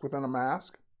mask within a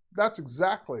mask. That's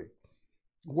exactly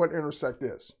what intersect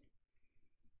is.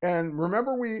 And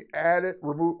remember, we added,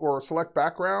 remove, or select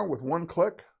background with 1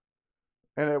 click,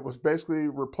 and it was basically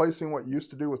replacing what you used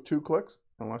to do with 2 clicks,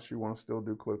 unless you want to still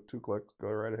do 2 clicks, go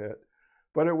right ahead.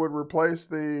 But it would replace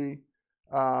the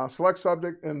select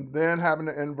subject and then having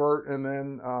to invert and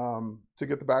then to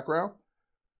get the background.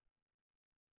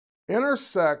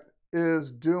 Intersect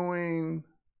is doing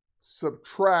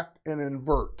subtract and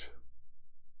invert.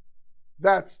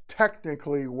 That's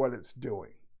technically what it's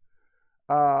doing.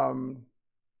 And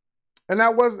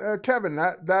that was, Kevin,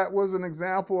 that was an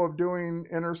example of doing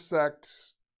intersect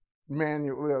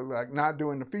manually, like not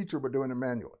doing the feature, but doing it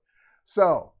manually.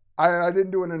 So I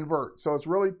didn't do an invert. So it's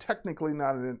really technically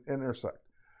not an intersect.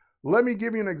 Let me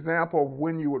give you an example of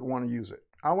when you would want to use it.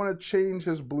 I want to change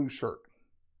his blue shirt.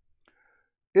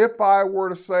 If I were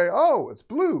to say, oh, it's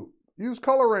blue, use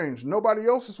color range. Nobody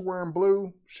else is wearing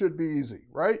blue, should be easy,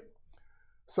 right?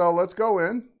 So let's go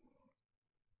in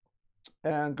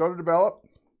and go to develop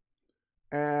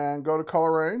and go to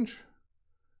color range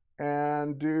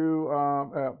and do,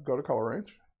 go to color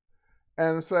range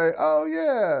and say, oh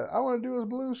yeah, I want to do his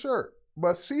blue shirt.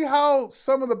 But see how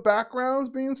some of the background's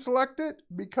being selected?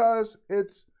 Because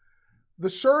the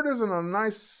shirt isn't a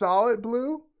nice solid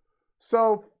blue.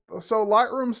 So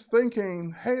Lightroom's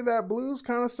thinking, hey, that blue's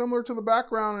kind of similar to the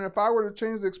background, and if I were to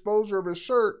change the exposure of his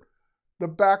shirt, the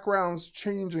background's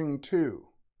changing too.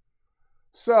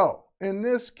 So in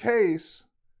this case,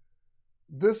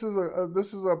 this is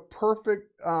a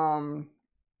perfect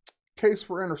case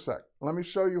for intersect. Let me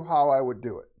show you how I would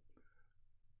do it.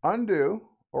 Undo,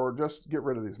 or just get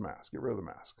rid of these masks. Get rid of the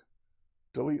mask.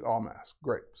 Delete all masks.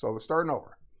 Great. So we're starting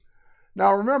over.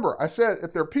 Now remember, I said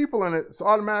if there are people in it, it's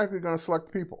automatically going to select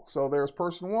the people. So there's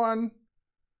person 1.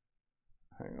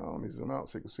 Hang on, let me zoom out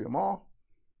so you can see them all.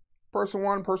 Person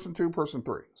 1, person 2, person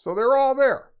 3. So they're all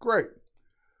there. Great.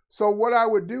 So what I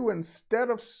would do, instead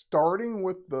of starting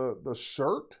with the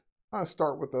shirt, I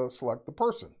start with select the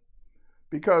person,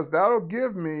 because that'll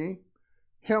give me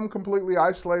him completely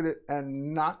isolated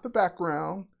and not the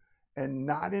background and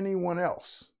not anyone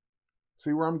else.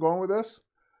 See where I'm going with this?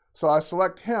 So I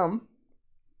select him,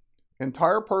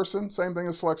 entire person, same thing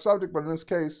as select subject, but in this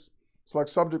case, select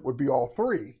subject would be all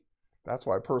 3. That's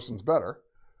why person's better.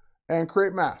 And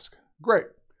create mask. Great.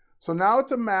 So now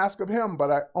it's a mask of him,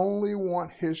 but I only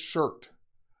want his shirt.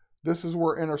 This is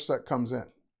where intersect comes in.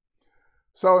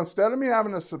 So instead of me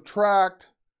having to subtract,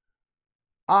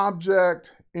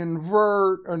 object,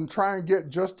 invert, and try and get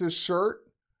just his shirt,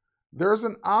 there's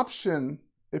an option.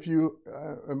 If you,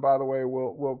 and by the way,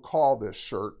 we'll call this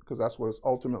shirt because that's what it's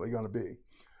ultimately going to be.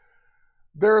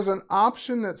 There's an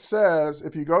option that says,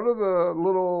 if you go to the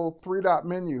little 3-dot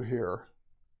menu here,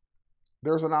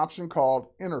 there's an option called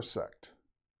intersect.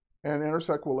 And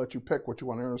intersect will let you pick what you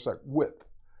want to intersect with.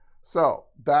 So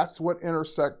that's what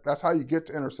intersect, that's how you get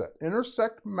to intersect.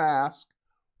 Intersect mask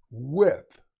with.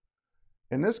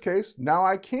 In this case, now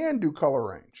I can do color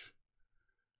range,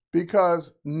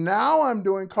 because now I'm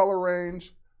doing color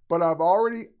range, but I've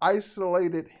already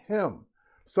isolated him.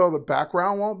 So the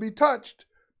background won't be touched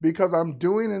because I'm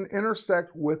doing an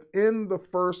intersect within the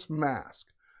first mask.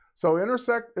 So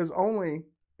intersect is only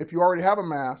if you already have a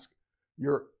mask,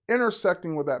 you're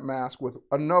intersecting with that mask with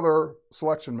another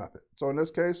selection method. So in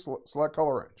this case, select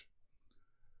color range.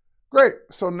 Great,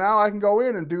 so now I can go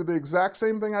in and do the exact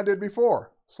same thing I did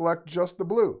before. Select just the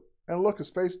blue. And look, his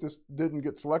face just didn't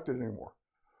get selected anymore.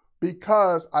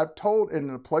 because I've told,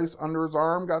 and the place under his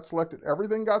arm got selected,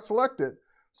 everything got selected.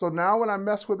 So now when I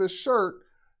mess with his shirt,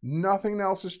 nothing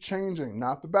else is changing.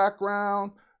 Not the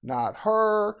background, not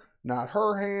her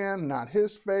hand, not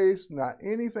his face, not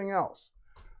anything else.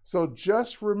 So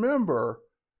just remember,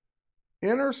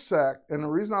 intersect, and the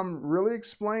reason I'm really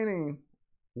explaining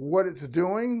what it's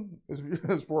doing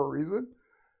is for a reason.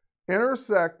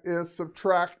 Intersect is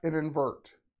subtract and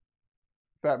invert.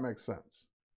 If that makes sense.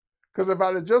 Because if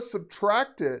I'd have just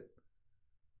subtracted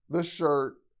the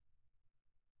shirt,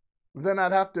 then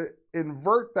I'd have to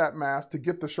invert that mask to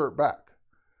get the shirt back.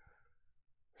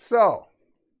 So,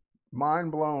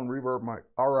 mind blown, reverb mic.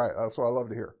 All right, that's what I love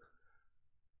to hear.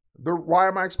 Why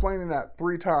am I explaining that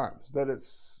 3 times, that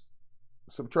it's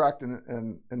subtract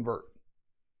and invert?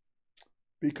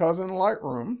 Because in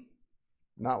Lightroom,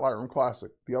 not Lightroom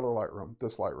Classic, the other Lightroom,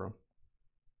 this Lightroom.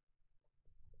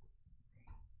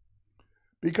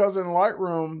 Because in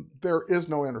Lightroom, there is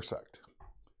no intersect.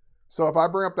 So if I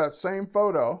bring up that same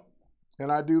photo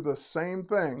and I do the same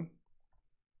thing,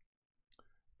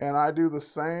 and I do the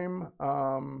same,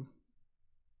 oh,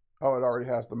 it already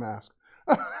has the mask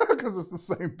because it's the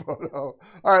same photo.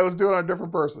 All right, let's do it on a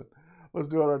different person. Let's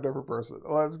do it on a different person.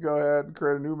 Let's go ahead and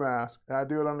create a new mask. And I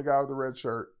do it on the guy with the red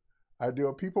shirt. I do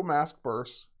a people mask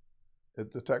first.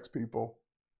 It detects people.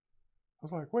 I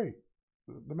was like, wait,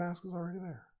 the mask is already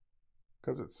there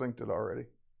because it synced it already.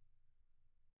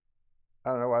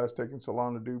 I don't know why it's taking so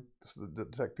long to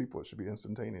detect people. It should be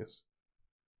instantaneous.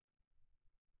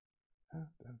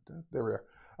 There we are.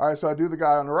 All right, so I do the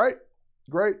guy on the right.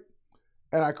 Great.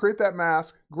 And I create that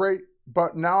mask. Great.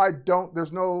 But now I don't,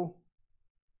 there's no,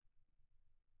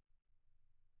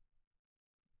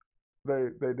 they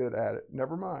did add it.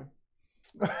 Never mind.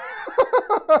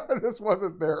 This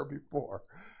wasn't there before.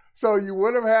 So you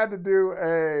would have had to do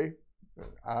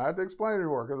I don't have to explain it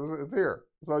anymore because it's here.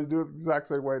 So you do it the exact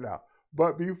same way now.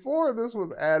 But before this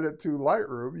was added to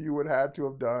Lightroom, you would have to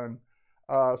have done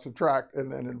subtract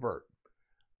and then invert.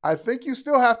 I think you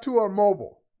still have to on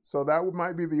mobile. So that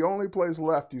might be the only place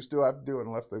left you still have to do it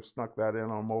unless they've snuck that in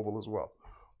on mobile as well.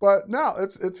 But now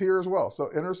it's here as well.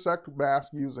 So intersect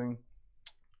mask using,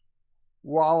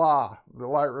 voila, the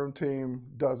Lightroom team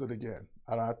does it again.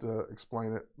 I don't have to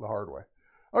explain it the hard way.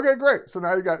 Okay, great. So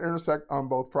now you got intersect on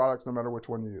both products, no matter which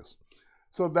one you use.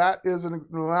 So that is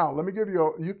now let me give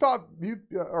you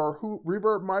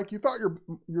Reverb Mike, you thought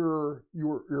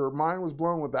your mind was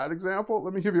blown with that example?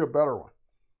 Let me give you a better one.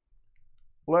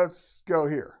 Let's go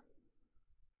here.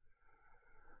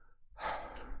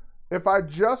 If I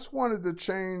just wanted to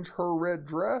change her red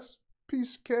dress,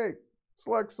 piece of cake,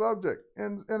 select subject,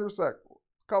 intersect,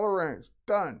 color range,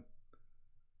 done.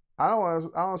 I don't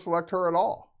want to select her at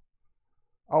all.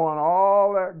 I want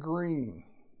all that green.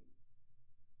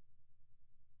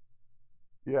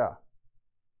 Yeah,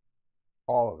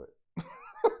 all of it,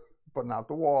 but not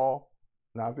the wall,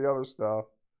 not the other stuff.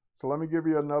 So let me give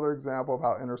you another example of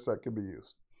how intersect can be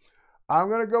used. I'm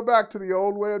going to go back to the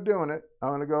old way of doing it. I'm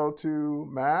going to go to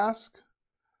mask.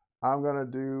 I'm going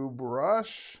to do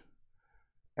brush.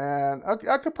 And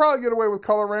I could probably get away with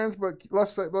color range, but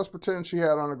let's pretend she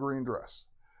had on a green dress.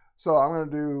 So I'm going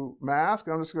to do mask.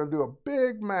 I'm just going to do a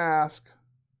big mask.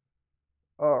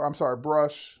 I'm sorry,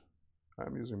 brush.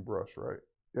 I'm using brush, right?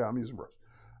 Yeah, I'm using brush.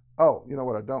 Oh, you know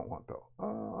what I don't want though?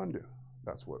 Undo.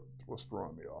 That's what's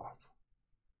throwing me off.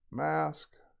 Mask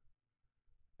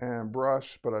and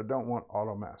brush, but I don't want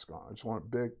auto mask on. I just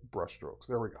want big brush strokes.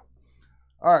 There we go.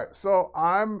 All right, so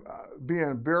I'm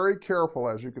being very careful,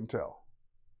 as you can tell.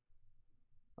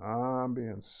 I'm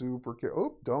being super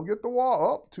careful. Oh, don't get the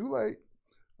wall. Oh, too late.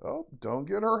 Oh, don't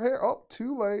get her hair. Oh,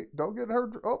 too late. Don't get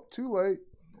her. Oh, too late.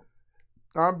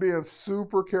 I'm being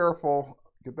super careful.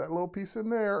 Get that little piece in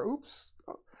there. Oops.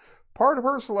 Part of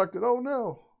her selected. Oh,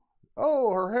 no.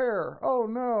 Oh, her hair. Oh,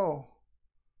 no.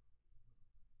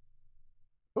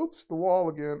 Oops, the wall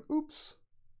again. Oops.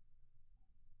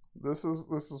 This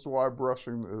is why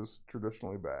brushing is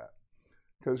traditionally bad,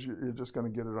 because you're just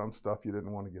going to get it on stuff you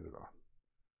didn't want to get it on.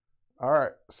 All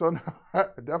right, so now I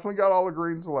definitely got all the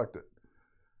green selected.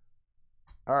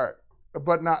 All right,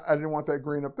 but I didn't want that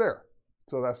green up there.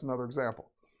 So that's another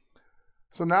example.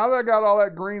 So now that I got all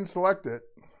that green selected,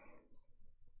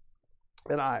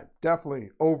 and I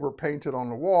definitely overpainted on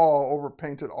the wall,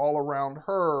 overpainted all around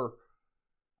her,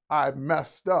 I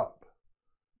messed up.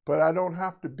 But I don't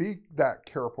have to be that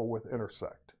careful with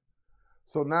intersect.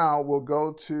 So now we'll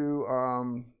go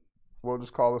to, we'll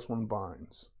just call this one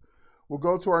vines. We'll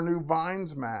go to our new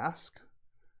vines mask,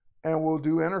 and we'll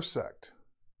do intersect.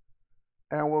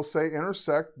 And we'll say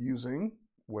intersect using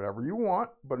whatever you want,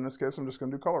 but in this case, I'm just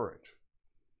going to do color range.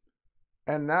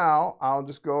 And now I'll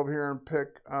just go over here and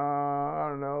pick, I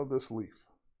don't know, this leaf.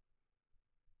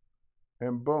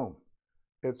 And boom,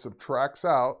 it subtracts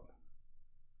out.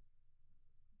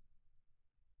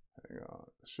 Hang on,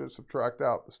 it should subtract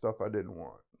out the stuff I didn't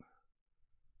want.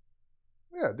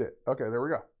 Yeah, it did. Okay, there we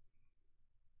go.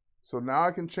 So now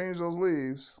I can change those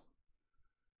leaves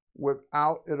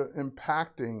without it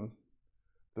impacting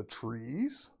the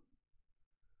trees,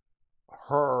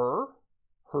 her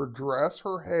dress,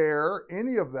 her hair,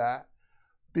 any of that,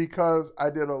 because I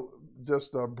did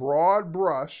just a broad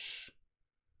brush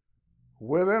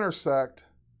with intersect,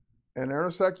 and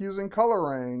intersect using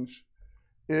color range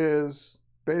is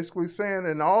basically saying,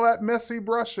 in all that messy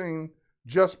brushing,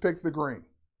 just pick the green.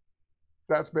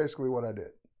 That's basically what I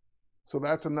did. So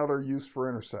that's another use for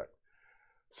intersect.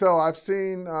 So I've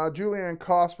seen Julianne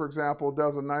Koss, for example,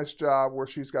 does a nice job where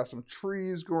she's got some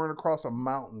trees going across a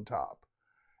mountaintop.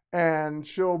 And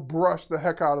she'll brush the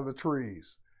heck out of the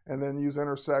trees and then use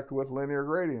intersect with linear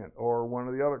gradient or one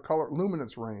of the other color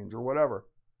luminance range or whatever.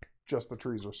 Just the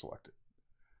trees are selected.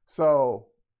 So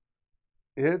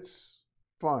it's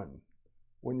fun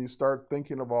when you start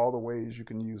thinking of all the ways you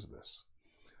can use this.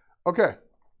 Okay,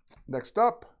 next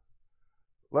up,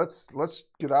 let's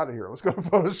get out of here. Let's go to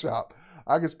Photoshop.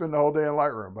 I could spend the whole day in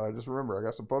Lightroom, but I just remember I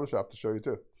got some Photoshop to show you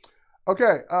too.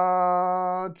 Okay,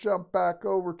 jump back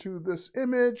over to this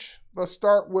image. Let's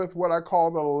start with what I call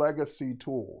the legacy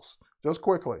tools, just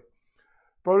quickly.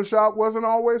 Photoshop wasn't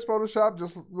always Photoshop,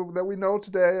 just that we know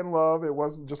today and love. It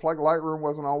wasn't, just like Lightroom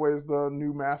wasn't always the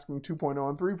new masking 2.0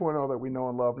 and 3.0 that we know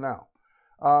and love now.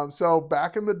 So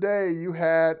back in the day, you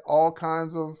had all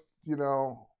kinds of,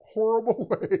 horrible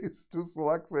ways to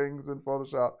select things in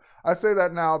Photoshop. I say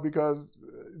that now because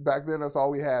back then that's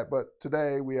all we had, but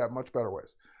today we have much better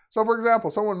ways. So for example,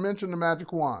 someone mentioned the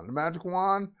magic wand. The magic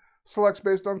wand selects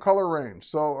based on color range.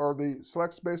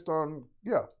 Selects based on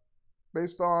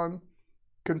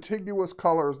contiguous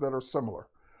colors that are similar.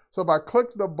 So if I click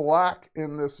the black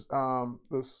in this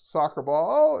soccer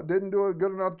ball, it didn't do a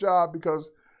good enough job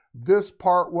because this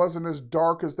part wasn't as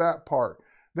dark as that part.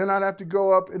 Then I'd have to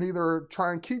go up and either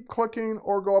try and keep clicking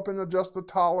or go up and adjust the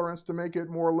tolerance to make it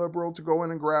more liberal to go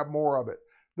in and grab more of it.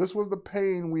 This was the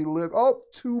pain we lived. Oh,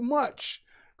 too much,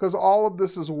 because all of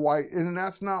this is white and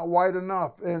that's not white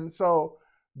enough. And so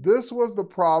this was the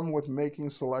problem with making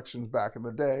selections back in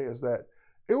the day, is that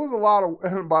it was a lot of,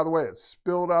 and by the way, it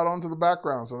spilled out onto the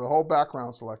background, so the whole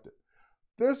background selected.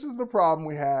 This is the problem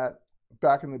we had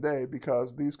back in the day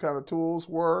because these kind of tools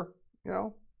were,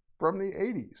 from the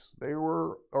 80s. They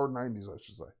were, or 90s, I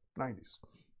should say, 90s.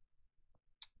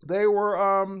 They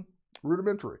were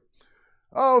rudimentary.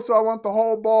 Oh, so I want the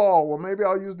whole ball. Well, maybe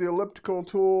I'll use the elliptical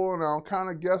tool and I'll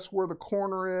kind of guess where the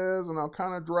corner is and I'll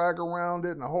kind of drag around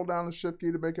it and I'll hold down the shift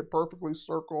key to make it perfect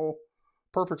circle.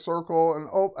 And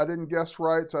oh, I didn't guess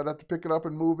right, so I'd have to pick it up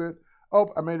and move it.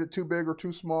 Oh, I made it too big or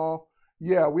too small.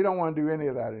 Yeah, we don't want to do any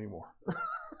of that anymore.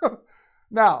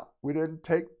 Now, we didn't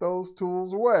take those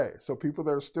tools away. So people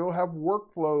that still have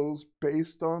workflows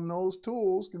based on those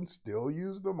tools can still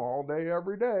use them all day,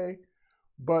 every day.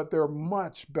 But there are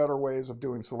much better ways of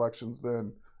doing selections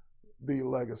than the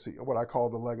legacy, what I call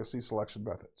the legacy selection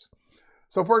methods.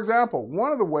 So for example,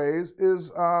 one of the ways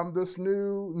is this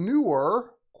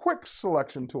newer quick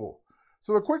selection tool.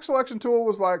 So the quick selection tool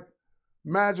was like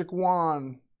Magic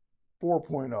Wand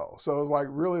 4.0. So it was like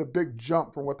really a big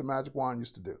jump from what the Magic Wand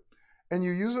used to do. And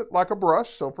you use it like a brush.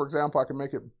 So for example, I can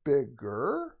make it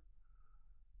bigger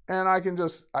and I can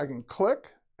click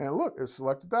and look, it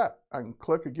selected that. I can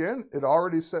click again. It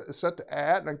already is set to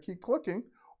add and I keep clicking,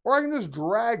 or I can just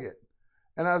drag it.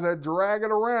 And as I drag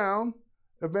it around,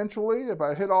 eventually, if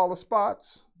I hit all the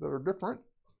spots that are different,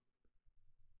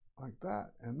 like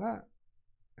that and that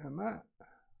and that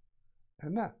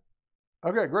and that.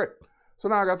 Okay, great. So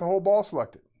now I got the whole ball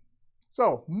selected.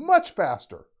 So much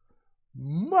faster,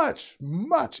 much,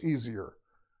 much easier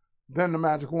than the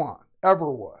Magic Wand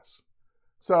ever was.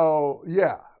 So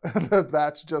yeah,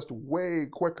 that's just way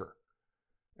quicker.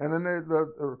 And then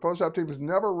the Photoshop team is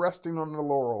never resting on the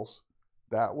laurels.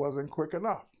 That wasn't quick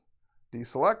enough.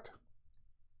 Deselect,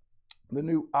 the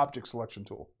new object selection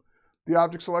tool. The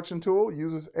object selection tool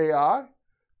uses AI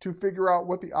to figure out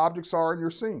what the objects are in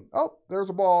your scene. Oh, there's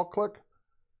a ball, click,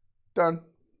 done.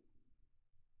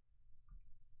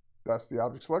 That's the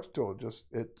object selection tool.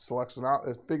 It selects them out,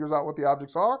 it figures out what the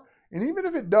objects are. And even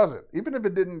if it doesn't, even if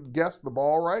it didn't guess the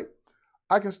ball right,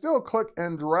 I can still click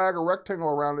and drag a rectangle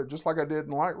around it just like I did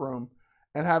in Lightroom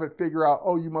and have it figure out,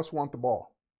 oh, you must want the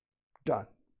ball. Done.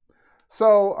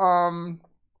 So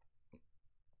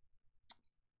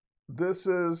this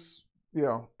is,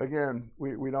 again,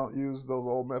 we don't use those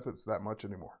old methods that much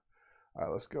anymore. All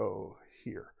right, let's go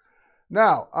here.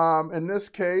 Now, in this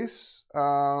case,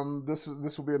 this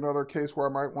will be another case where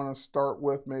I might want to start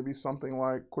with maybe something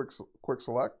like quick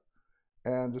select,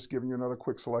 and just giving you another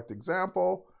quick select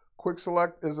example. Quick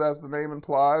select is, as the name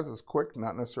implies, is quick,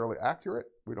 not necessarily accurate.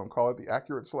 We don't call it the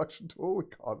accurate selection tool. We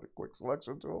call it the quick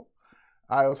selection tool.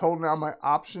 I was holding down my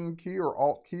Option key or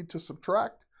Alt key to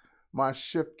subtract, my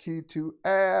Shift key to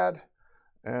add,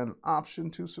 and Option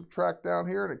to subtract down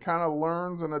here, and it kind of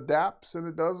learns and adapts, and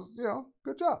it does, you know,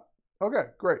 good job. Okay,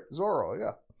 great, Zorro,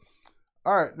 yeah.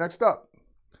 All right, next up.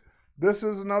 This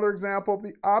is another example of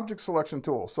the object selection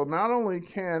tool. So not only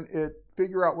can it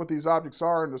figure out what these objects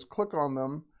are and just click on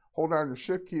them, hold down your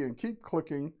Shift key and keep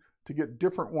clicking to get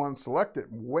different ones selected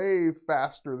way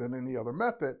faster than any other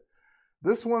method.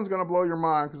 This one's going to blow your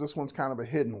mind because this one's kind of a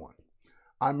hidden one.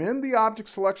 I'm in the object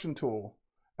selection tool,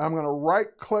 and I'm going to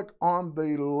right click on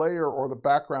the layer or the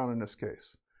background in this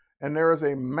case. And there is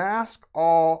a mask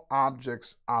all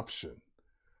objects option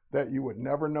that you would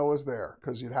never know is there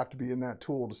because you'd have to be in that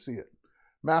tool to see it.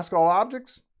 Mask all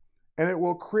objects, and it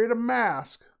will create a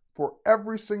mask for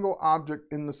every single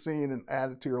object in the scene and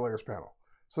add it to your layers panel.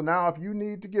 So now if you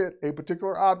need to get a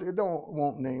particular object, it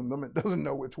won't name them, it doesn't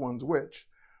know which one's which,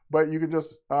 but you can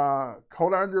just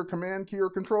hold down your Command key or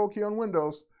Control key on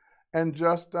Windows and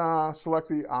just select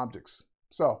the objects.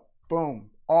 So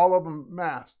boom, all of them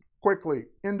masked quickly,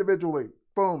 individually,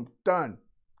 boom, done.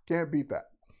 Can't beat that.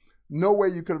 No way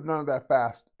you could have done it that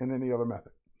fast in any other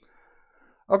method.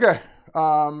 Okay,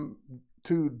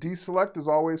 to deselect is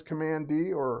always Command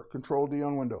D or Control D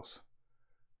on Windows.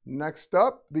 Next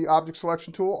up, the object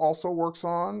selection tool also works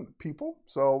on people.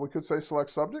 So we could say select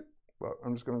subject, but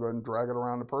I'm just going to go ahead and drag it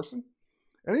around the person.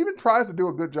 And it even tries to do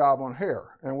a good job on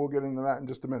hair, and we'll get into that in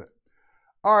just a minute.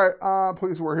 All right,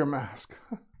 please wear your mask.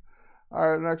 All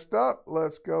right, next up,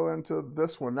 let's go into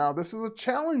this one. Now, this is a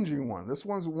challenging one. This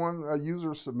one's one a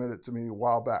user submitted to me a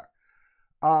while back.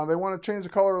 They want to change the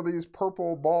color of these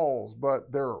purple balls, but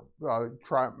they're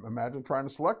imagine trying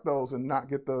to select those and not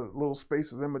get the little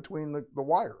spaces in between the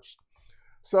wires.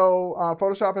 So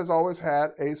Photoshop has always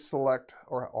had a select,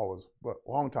 or always, but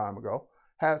a long time ago,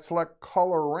 had select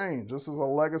color range. This is a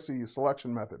legacy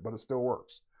selection method, but it still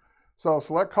works. So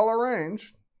select color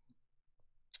range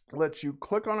lets you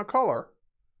click on a color,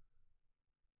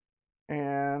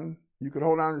 and you can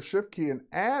hold down your Shift key and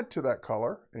add to that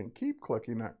color and keep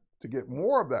clicking that to get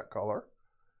more of that color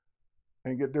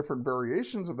and get different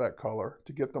variations of that color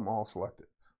to get them all selected.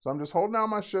 So I'm just holding down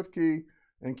my Shift key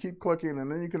and keep clicking,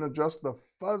 and then you can adjust the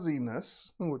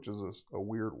fuzziness, which is a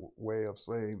weird way of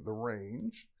saying the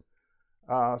range.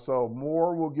 So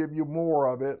more will give you more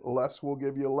of it, less will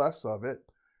give you less of it.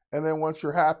 And then once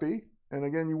you're happy, and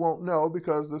again, you won't know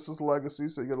because this is legacy,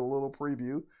 so you get a little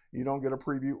preview. You don't get a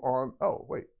preview on, oh,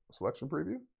 wait, selection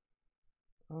preview?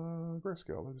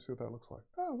 Grayscale, let's see what that looks like.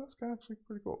 Oh, that's actually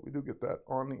pretty cool. We do get that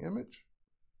on the image.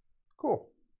 Cool.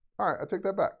 All right, I take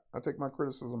that back. I take my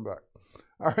criticism back.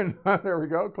 All right, there we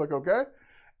go. Click OK.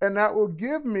 And that will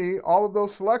give me all of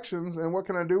those selections. And what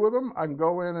can I do with them? I can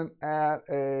go in and add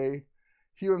a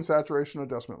hue and saturation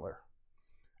adjustment layer.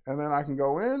 And then I can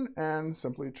go in and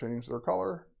simply change their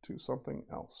color to something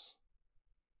else.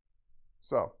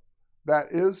 So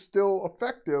that is still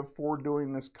effective for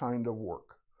doing this kind of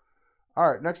work.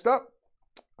 All right, next up.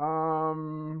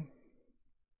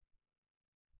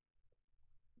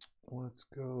 Let's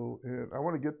go in. I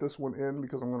want to get this one in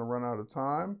because I'm going to run out of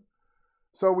time.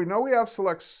 So we know we have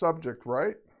select subject,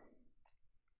 right?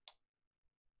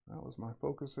 That was my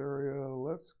focus area.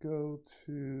 Let's go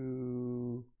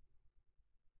to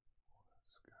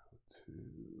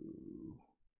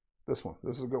this one.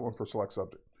 This is a good one for select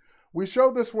subject. We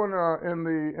showed this one in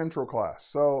the intro class.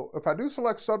 So if I do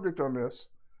select subject on this,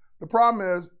 the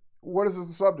problem is, what is the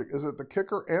subject? Is it the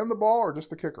kicker and the ball or just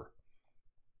the kicker?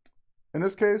 In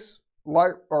this case,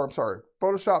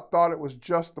 Photoshop thought it was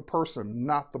just the person,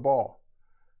 not the ball.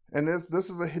 And this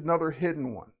is another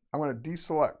hidden one. I'm going to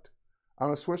deselect. I'm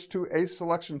going to switch to a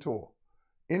selection tool.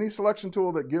 Any selection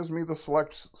tool that gives me the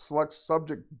select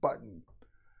subject button.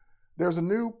 There's a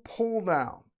new pull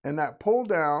down, and that pull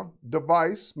down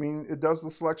device means it does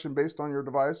the selection based on your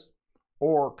device,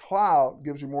 or cloud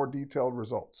gives you more detailed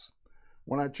results.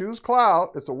 When I choose cloud,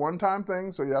 it's a one-time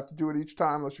thing, so you have to do it each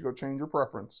time unless you go change your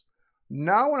preference.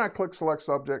 Now when I click select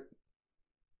subject,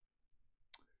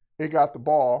 it got the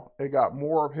ball, it got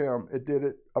more of him, it did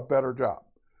it a better job.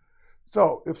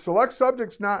 So if select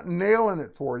subject's not nailing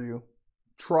it for you,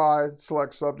 try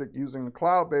select subject using the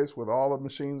cloud base with all the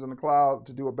machines in the cloud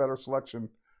to do a better selection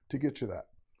to get you that.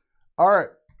 All right,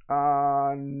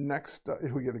 next,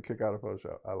 we get a kick out of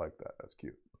Photoshop. I like that, that's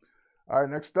cute. All right,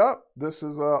 next up, this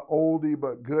is a oldie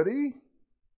but goodie.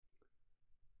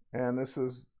 And this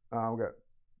is, we've got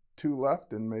 2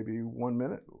 left in maybe 1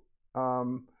 minute.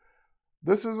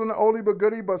 This is an oldie but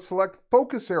goodie, but select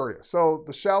focus area. So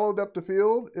the shallow depth of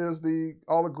field is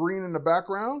all the green in the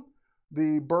background.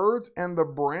 The birds and the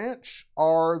branch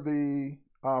are the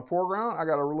foreground. I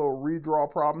got a little redraw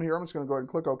problem here. I'm just going to go ahead and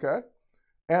click OK.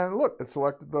 And look, it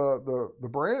selected the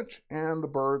branch and the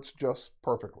birds just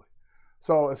perfectly.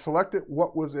 So it selected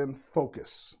what was in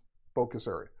focus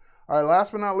area. All right,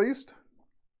 last but not least,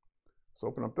 let's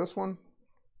open up this one.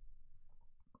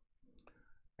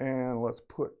 And let's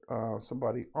put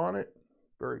somebody on it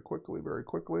very quickly, very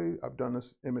quickly. I've done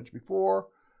this image before.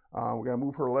 We're gonna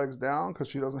move her legs down because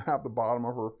she doesn't have the bottom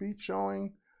of her feet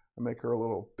showing. And make her a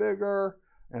little bigger,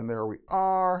 and there we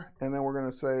are. And then we're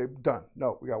gonna say done.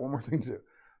 No, we got one more thing to do.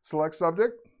 Select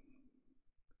subject.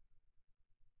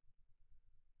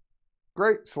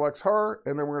 Great, selects her,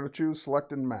 and then we're gonna choose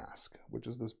select and mask, which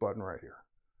is this button right here.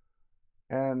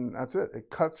 And that's it. It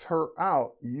cuts her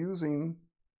out using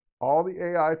all the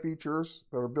AI features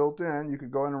that are built in. You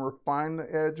could go in and refine the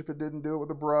edge if it didn't do it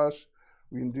with a brush.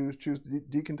 We can choose to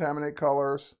decontaminate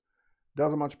colors.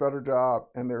 Does a much better job,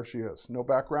 and there she is. No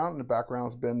background, and the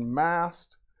background's been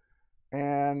masked.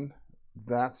 And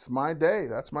that's my day.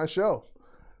 That's my show.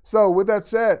 So with that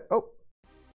said,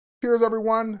 cheers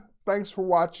everyone. Thanks for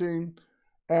watching,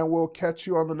 and we'll catch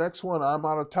you on the next one. I'm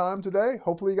out of time today.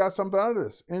 Hopefully you got something out of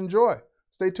this. Enjoy.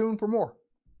 Stay tuned for more.